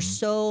 And then there's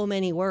so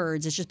many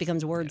words, it just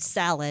becomes word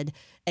salad,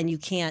 and you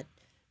can't,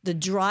 the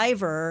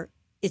driver,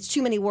 it's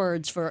too many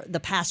words for the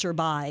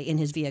passerby in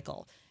his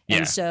vehicle. Yeah,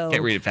 and so,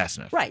 can't read it fast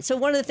enough. Right. So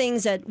one of the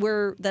things that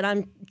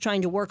I'm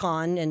trying to work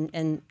on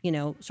and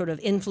sort of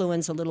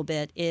influence a little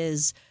bit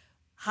is,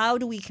 how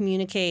do we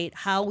communicate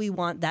how we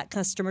want that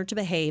customer to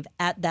behave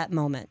at that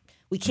moment?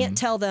 We can't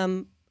tell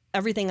them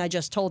everything I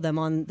just told them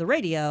on the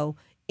radio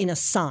in a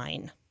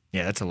sign.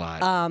 Yeah, that's a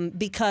lot.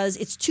 Because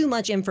it's too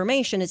much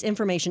information. It's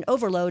information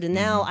overload, and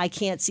now I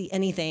can't see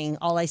anything.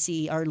 All I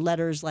see are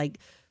letters like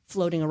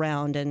floating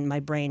around, and my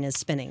brain is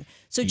spinning.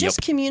 So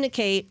just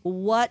communicate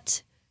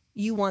what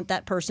you want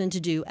that person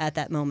to do at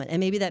that moment. And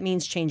maybe that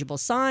means changeable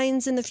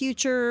signs in the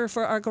future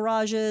for our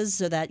garages,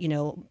 so that,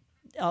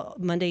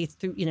 Monday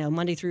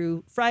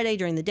through Friday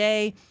during the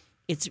day,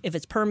 if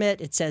it's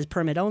permit, it says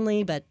permit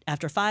only, but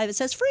after 5, it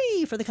says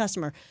free for the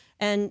customer.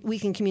 And we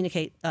can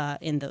communicate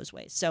in those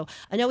ways. So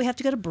I know we have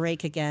to go to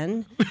break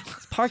again.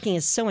 Parking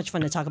is so much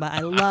fun to talk about.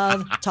 I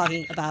love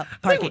talking about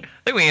parking.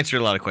 I think we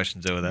answered a lot of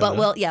questions over that.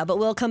 But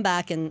we'll come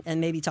back and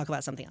maybe talk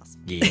about something else.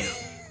 Yeah.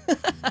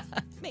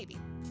 Maybe.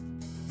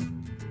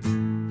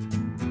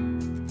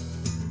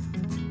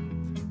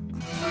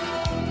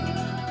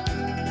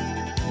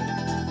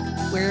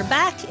 We're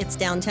back. It's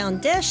Downtown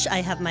Dish.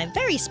 I have my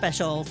very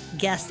special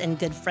guest and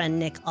good friend,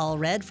 Nick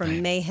Allred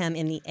from Mayhem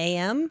in the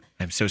AM.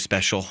 I'm so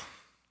special.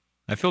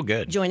 I feel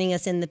good. Joining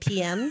us in the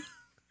PM.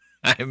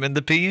 I'm in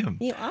the PM.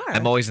 You are.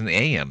 I'm always in the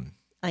AM.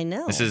 I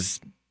know.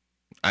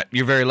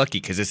 You're very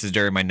lucky, because this is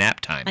during my nap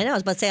time. I know. I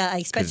was about to say, I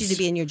expect you to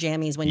be in your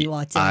jammies when you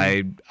walked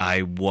in.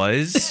 I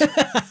was.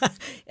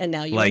 And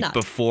now you're not.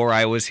 Before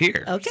I was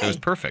here. Okay. So it was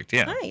perfect,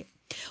 yeah. All right.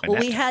 Well,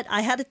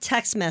 I had a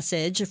text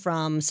message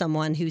from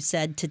someone who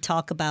said to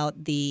talk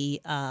about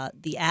the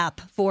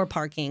app for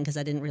parking, because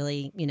I didn't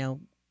really,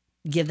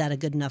 give that a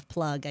good enough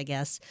plug, I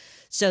guess.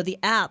 So the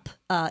app,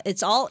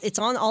 it's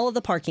on all of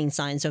the parking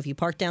signs. So if you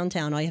park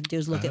downtown, all you have to do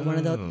is look at one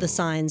of the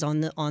signs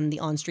on the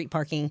on-street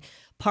parking.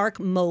 Park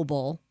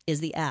Mobile is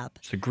the app.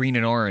 So green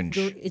and orange.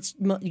 It's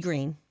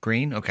green.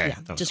 Green? Okay.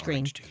 Yeah, just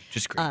green.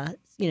 Just green.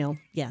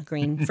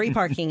 Green. Free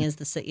parking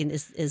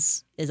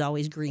is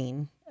always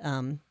green.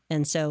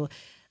 And so,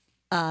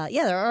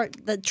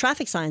 the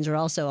traffic signs are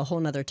also a whole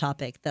nother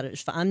topic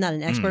I'm not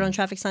an expert on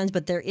traffic signs,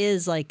 but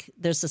there's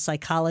a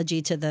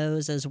psychology to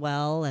those as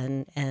well.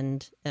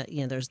 And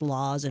there's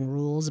laws and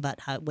rules about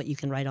what you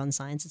can write on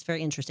signs. It's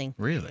very interesting.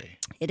 Really?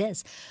 It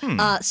is.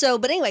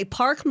 But anyway,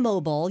 Park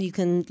Mobile, you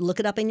can look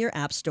it up in your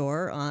app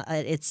store.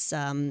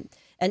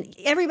 And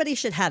everybody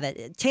should have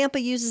it. Tampa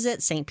uses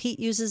it. St. Pete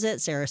uses it.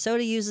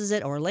 Sarasota uses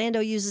it. Orlando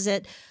uses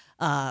it.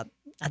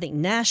 I think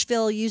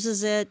Nashville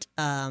uses it.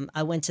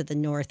 I went to the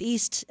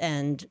Northeast,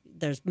 and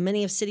there's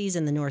many of cities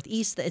in the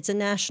Northeast. It's a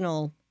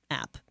national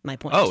app, my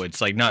point. Oh,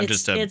 it's like not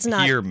just it's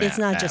not, peer map It's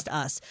not app. just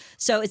us.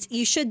 So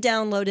you should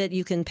download it.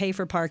 You can pay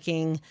for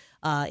parking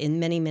in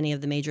many, many of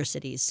the major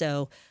cities.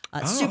 So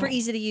super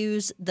easy to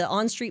use. The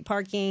on-street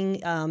parking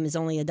is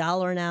only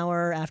 $1 an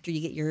hour after you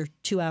get your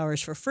 2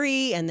 hours for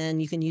free, and then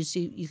you can use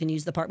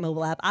the Park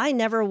Mobile app. I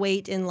never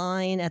wait in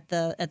line at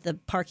the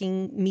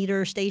parking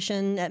meter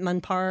station at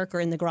Munn Park or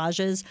in the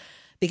garages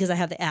because I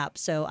have the app.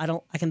 So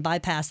I can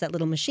bypass that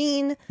little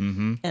machine,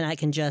 and I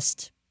can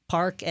just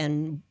park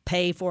and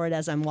pay for it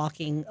as I'm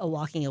walking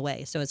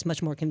away. So it's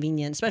much more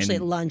convenient, especially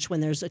at lunch when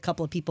there's a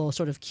couple of people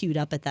sort of queued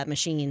up at that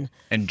machine.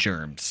 And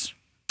germs.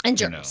 And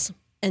germs.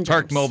 And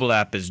Park Mobile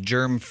app is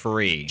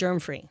germ-free.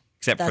 Germ-free.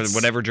 Except for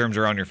whatever germs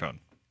are on your phone.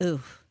 Ooh.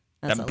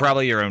 That's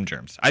probably your own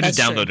germs. I just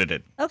downloaded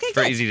it. Okay, it's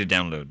very easy to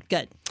download.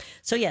 Good.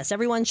 So yes,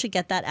 everyone should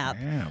get that app.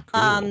 Yeah,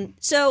 cool.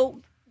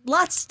 So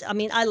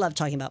I love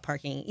talking about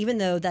parking, even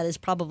though that is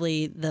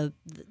probably the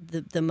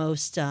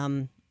most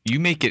you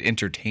make it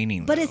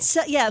entertaining, but though. it's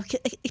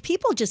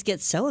people just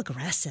get so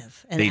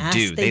aggressive and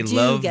they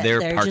love their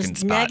parking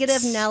just spots.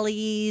 Negative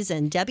Nellies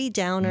and Debbie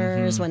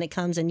Downers when it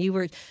comes, and you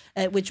were,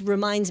 which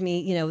reminds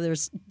me,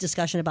 there's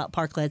discussion about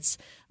parklets.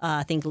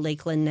 I think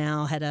Lakeland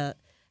now had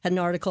an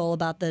article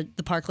about the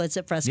parklets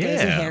at Fresco's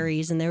and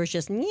Harry's, and there was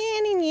just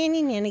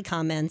nanny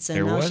comments,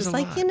 and I was just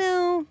like,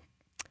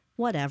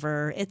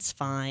 whatever, it's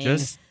fine.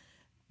 Just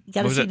you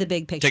got to see the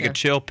big picture. Take a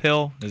chill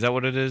pill. Is that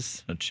what it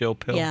is? A chill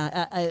pill.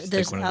 Yeah. I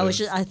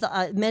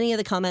thought many of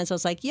the comments. I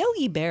was like,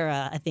 Yogi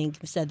Berra, I think,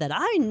 said that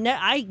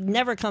I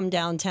never come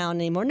downtown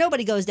anymore.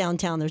 Nobody goes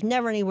downtown. There's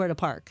never anywhere to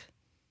park,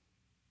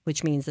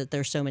 which means that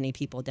there's so many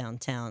people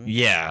downtown.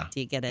 Yeah. Do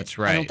you get it? That's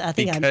right. I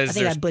think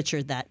I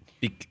butchered that.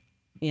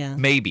 Yeah.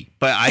 Maybe,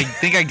 but I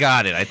think I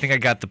got it. I think I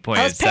got the point.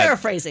 I was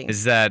paraphrasing.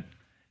 Is that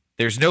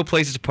there's no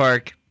places to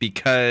park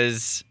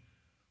because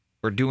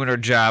we're doing our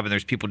job and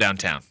there's people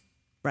downtown.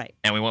 Right.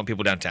 And we want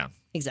people downtown.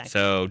 Exactly.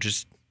 So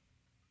just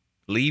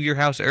leave your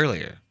house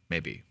earlier,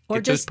 maybe.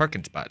 Get those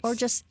parking spots. Or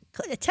just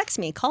text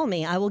me, call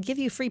me. I will give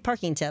you free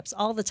parking tips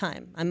all the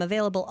time. I'm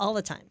available all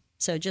the time.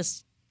 So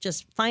just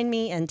find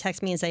me and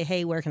text me and say,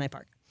 hey, where can I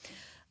park?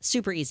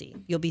 Super easy.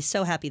 You'll be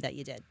so happy that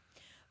you did.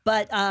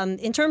 But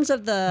in terms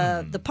of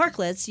the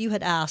parklets, you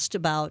had asked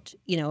about,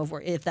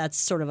 if that's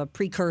sort of a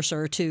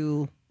precursor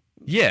to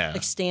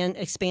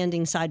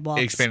expanding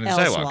sidewalks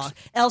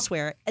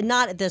elsewhere. And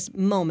not at this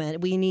moment.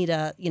 We need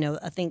I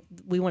think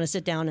we want to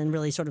sit down and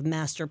really sort of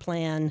master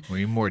plan.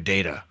 We need more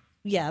data.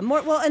 Yeah,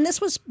 more. Well, and this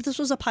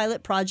was a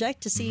pilot project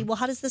to see, well,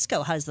 how does this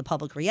go? How does the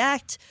public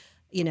react?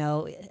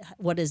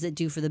 What does it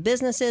do for the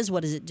businesses?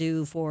 What does it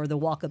do for the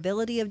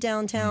walkability of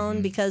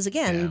downtown? Because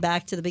again,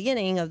 back to the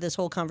beginning of this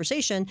whole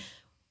conversation,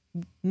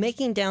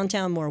 making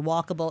downtown more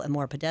walkable and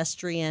more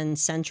pedestrian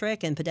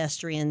centric and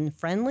pedestrian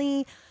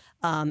friendly.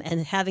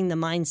 And having the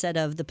mindset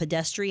of the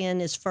pedestrian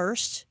is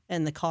first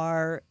and the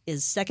car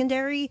is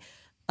secondary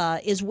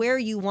is where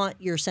you want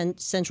your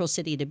central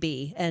city to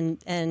be.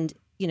 And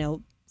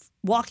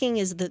walking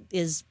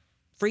is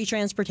free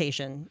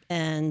transportation.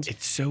 And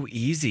it's so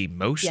easy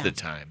most of the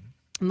time.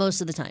 Most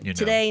of the time.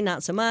 Today,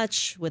 not so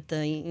much with the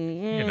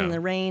the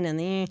rain and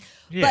the.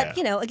 But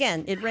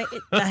again,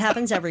 that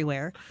happens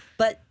everywhere.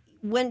 But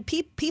when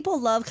people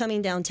love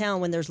coming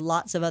downtown when there's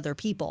lots of other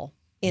people.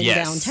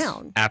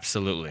 Downtown.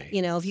 Absolutely.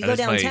 If you go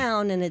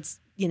downtown and it's,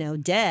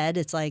 dead,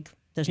 it's like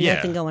there's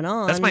nothing going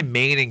on. That's my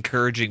main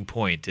encouraging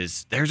point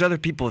is there's other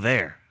people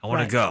there. I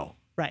want to go.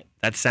 Right.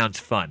 That sounds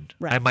fun.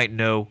 Right. I might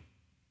know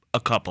a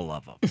couple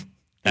of them.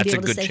 That's a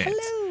good chance.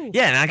 Hello.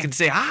 Yeah, and I can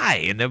say hi,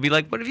 and they'll be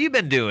like, what have you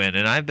been doing?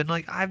 And I've been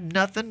like, I've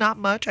nothing, not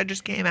much. I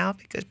just came out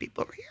because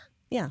people are here.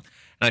 Yeah. And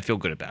I feel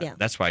good about it.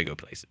 That's why I go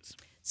places.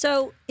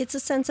 So it's a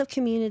sense of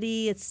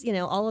community. It's,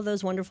 all of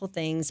those wonderful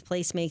things,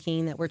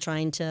 placemaking that we're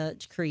trying to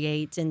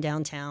create in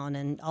downtown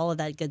and all of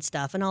that good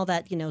stuff and all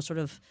that, sort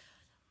of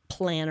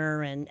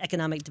planner and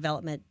economic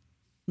development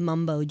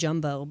mumbo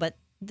jumbo. But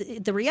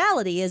the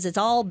reality is it's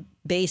all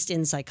based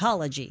in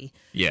psychology.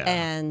 Yeah.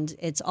 And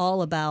it's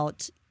all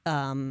about,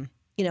 when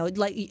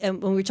we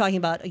were talking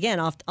about, again,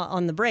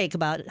 on the break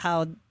about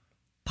how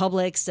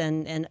Publix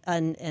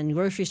and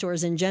grocery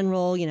stores in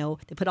general,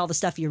 they put all the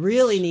stuff you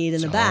really need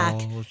in the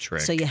back.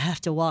 So you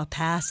have to walk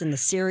past, and the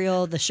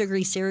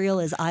sugary cereal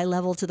is eye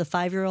level to the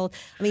 5-year-old.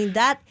 I mean,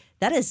 that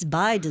is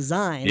by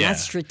design. Yeah.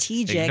 That's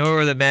strategic.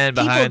 Ignore the man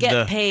behind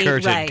the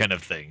curtain kind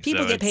of thing.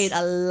 People get paid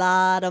a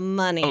lot of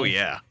money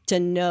to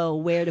know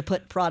where to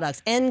put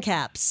products. End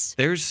caps.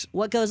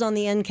 What goes on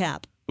the end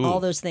cap? all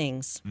those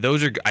things.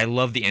 Those are. I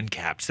love the end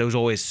caps. Those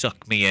always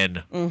suck me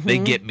in. They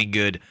get me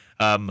good.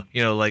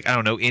 Like I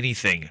don't know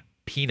anything.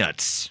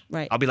 Peanuts.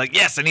 Right. I'll be like,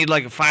 yes, I need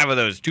like 5 of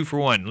those, 2 for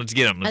 1. Let's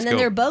get them. Let's and then go.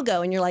 they're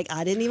BOGO, and you're like,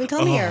 I didn't even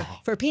come here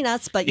for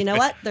peanuts, but you know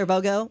what? They're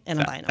BOGO, and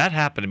I'm buying them. That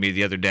happened to me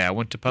the other day. I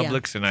went to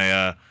Publix and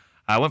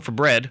I went for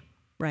bread.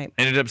 Right.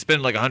 Ended up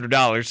spending like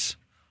 $100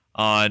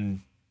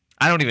 on.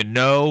 I don't even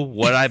know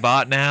what I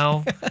bought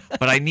now,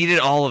 but I needed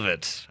all of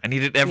it. I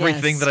needed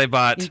everything that I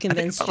bought. You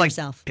convinced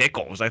yourself. Like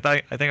pickles. I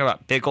think I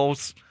bought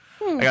pickles.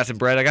 I got some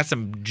bread. I got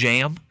some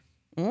jam.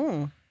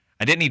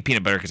 I didn't need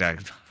peanut butter because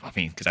I've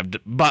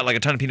bought like a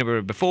ton of peanut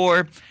butter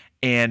before,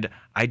 and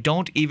I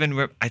don't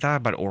even. I thought I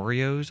bought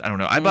Oreos. I don't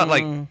know. I bought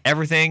like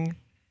everything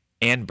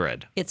and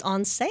bread. It's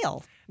on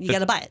sale. You got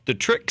to buy it. The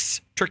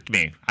tricks tricked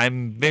me.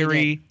 I'm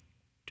very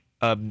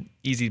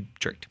easily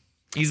tricked.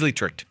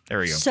 There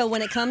we go. So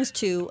when it comes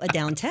to a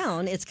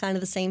downtown, it's kind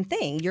of the same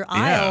thing. Your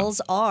aisles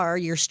are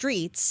your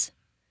streets,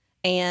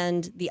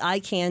 and the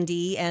eye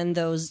candy and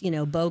those,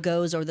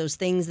 BOGOs or those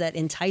things that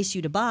entice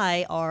you to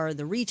buy are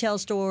the retail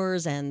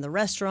stores and the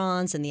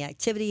restaurants and the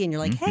activity. And you're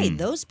like, hey,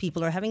 those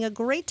people are having a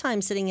great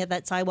time sitting at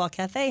that sidewalk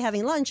cafe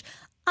having lunch.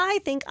 I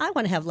think I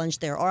want to have lunch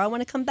there, or I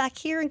want to come back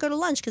here and go to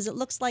lunch because it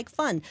looks like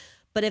fun.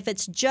 But if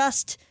it's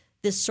just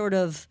this sort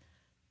of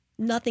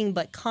nothing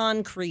but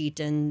concrete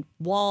and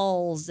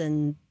walls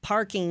and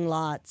parking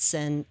lots,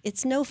 and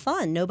it's no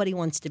fun. Nobody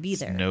wants to be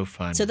there. No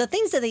fun. So the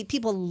things that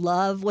people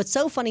love, what's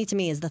so funny to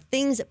me is the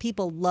things that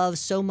people love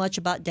so much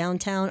about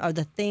downtown are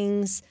the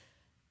things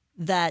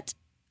that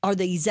are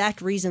the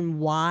exact reason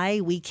why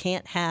we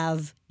can't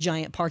have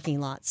giant parking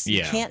lots.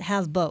 Yeah. You can't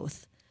have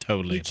both.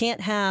 Totally. You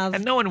can't have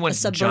and no one wants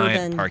suburban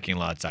giant parking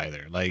lots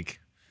either. Like,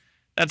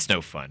 that's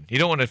no fun. You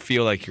don't want to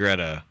feel like you're at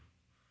a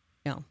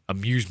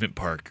amusement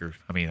park, or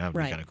that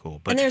would be kind of cool.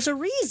 But and there's a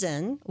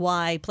reason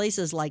why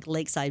places like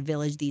Lakeside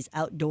Village, these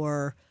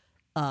outdoor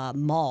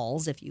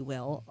malls, if you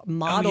will,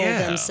 model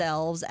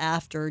themselves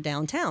after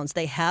downtowns.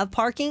 They have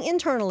parking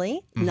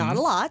internally, not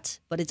a lot,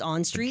 but it's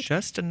on street,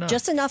 just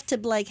enough to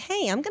be like,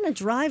 hey, I'm going to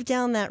drive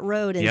down that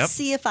road and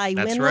see if I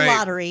win the right.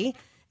 lottery.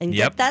 And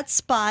get that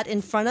spot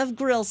in front of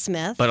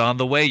Grillsmith. But on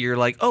the way, you're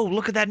like, oh,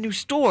 look at that new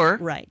store.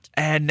 Right.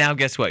 And now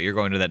guess what? You're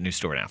going to that new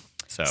store now.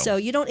 So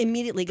you don't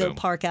immediately go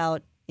park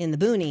out in the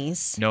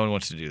boonies. No one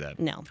wants to do that.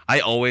 No.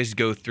 I always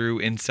go through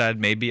inside.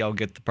 Maybe I'll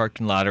get the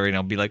parking lottery and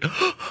I'll be like,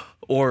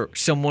 or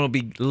someone will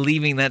be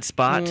leaving that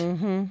spot.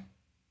 And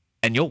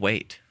you'll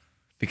wait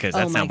because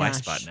that's now my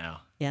spot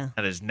now. Yeah.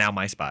 That is now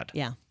my spot.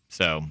 Yeah.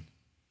 So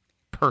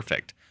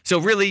perfect. So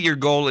really your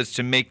goal is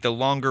to make the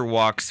longer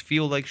walks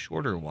feel like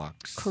shorter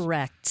walks.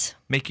 Correct.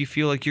 Make you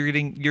feel like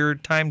you're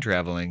time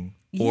traveling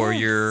or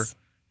you're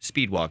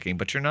speed walking,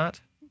 but you're not.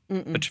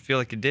 But you feel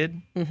like you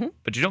did.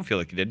 But you don't feel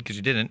like you did because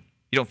you didn't.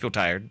 You don't feel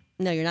tired.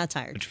 No, you're not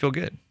tired. But you feel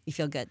good. You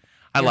feel good.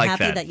 I like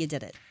happy that you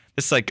did it.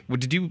 It's like,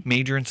 did you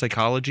major in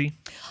psychology?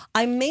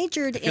 I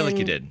feel like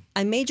you did.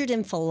 I majored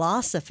in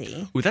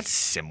philosophy. Ooh, that's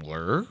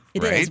similar.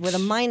 It right? is, with a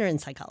minor in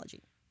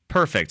psychology.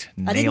 Perfect.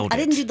 I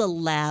didn't do the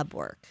lab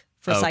work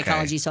for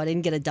psychology, so I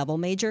didn't get a double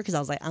major because I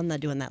was like, I'm not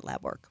doing that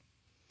lab work.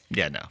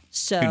 Yeah, no.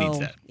 So, who needs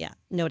that? Yeah,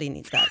 nobody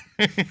needs that.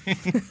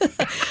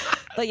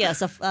 But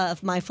yes,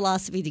 my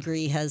philosophy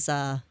degree has,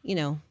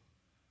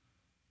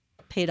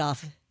 paid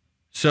off.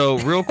 So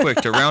real quick,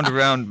 to round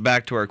around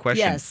back to our question.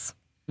 Yes.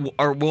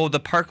 Will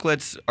the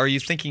parklets, are you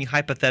thinking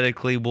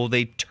hypothetically, will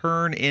they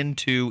turn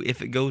into,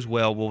 if it goes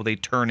well, will they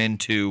turn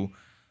into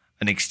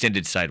an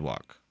extended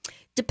sidewalk?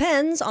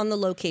 Depends on the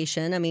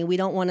location. I mean, we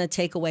don't want to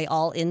take away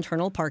all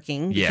internal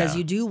parking because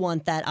you do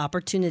want that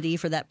opportunity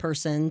for that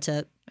person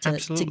to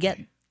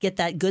get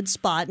that good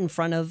spot in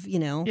front of,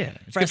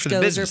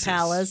 Fresco's or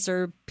Palace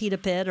or Pita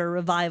Pit or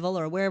Revival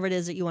or wherever it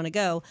is that you want to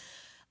go.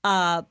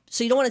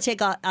 So you don't want to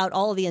take out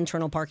all of the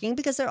internal parking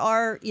because there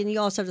are, you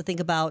also have to think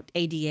about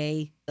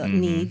ADA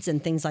needs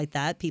and things like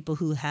that. People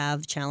who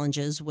have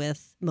challenges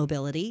with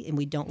mobility, and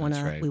we don't want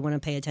to. We want to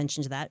pay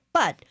attention to that.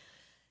 But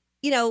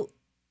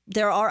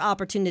there are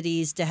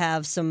opportunities to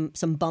have some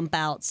bump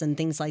outs and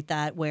things like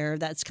that, where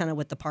that's kind of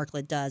what the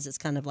parklet does. It's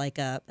kind of like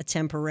a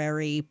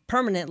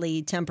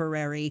permanently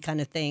temporary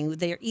kind of thing.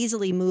 They're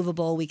easily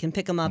movable. We can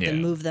pick them up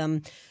and move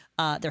them.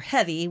 They're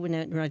heavy. We're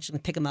not just going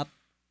to pick them up,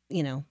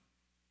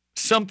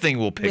 Something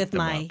will pick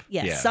them up.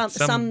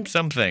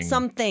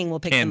 Something will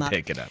pick them up. Can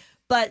pick it up.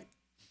 But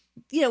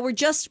we're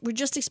just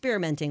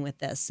experimenting with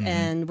this,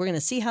 and we're going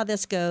to see how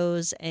this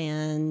goes.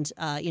 And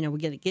we're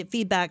going to get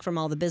feedback from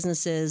all the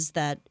businesses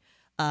that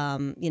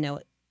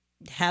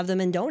have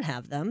them and don't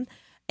have them,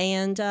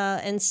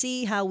 and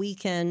see how we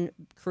can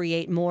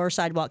create more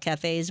sidewalk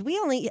cafes. We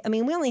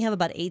only have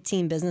about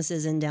 18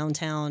 businesses in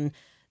downtown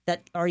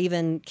that are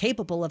even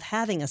capable of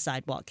having a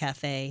sidewalk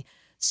cafe.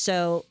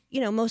 So,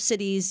 most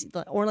cities,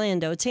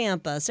 Orlando,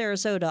 Tampa,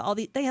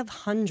 Sarasota, they have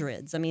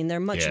hundreds. I mean, they're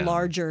much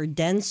larger,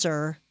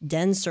 denser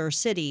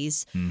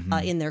cities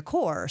in their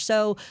core.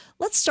 So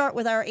let's start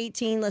with our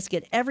 18. Let's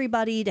get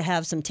everybody to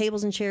have some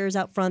tables and chairs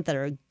out front that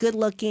are good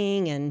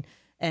looking and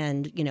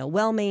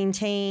well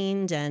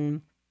maintained,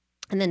 and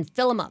then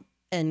fill them up.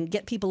 and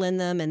get people in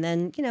them, and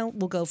then,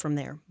 we'll go from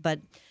there. But,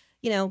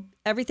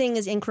 everything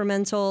is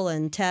incremental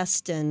and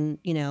test and,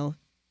 we're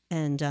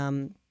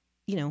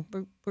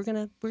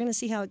gonna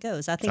see how it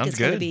goes. I think it's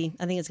gonna be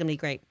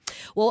great.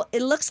 Well,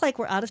 it looks like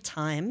we're out of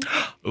time.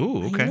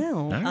 Ooh, okay. I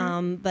know.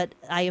 Right. But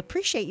I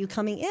appreciate you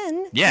coming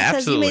in. Yeah, because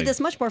absolutely. You made this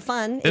much more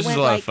fun. This was a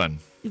lot of fun.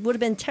 It would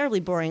have been terribly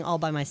boring all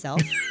by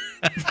myself.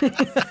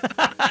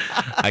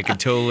 I can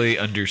totally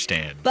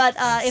understand. But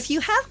if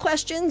you have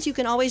questions, you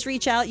can always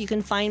reach out. You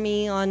can find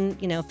me on,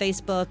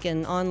 Facebook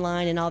and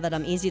online and all that.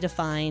 I'm easy to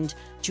find.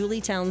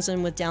 Julie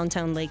Townsend with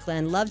Downtown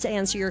Lakeland. Love to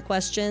answer your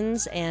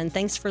questions. And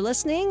thanks for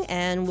listening.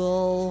 And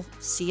we'll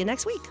see you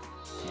next week.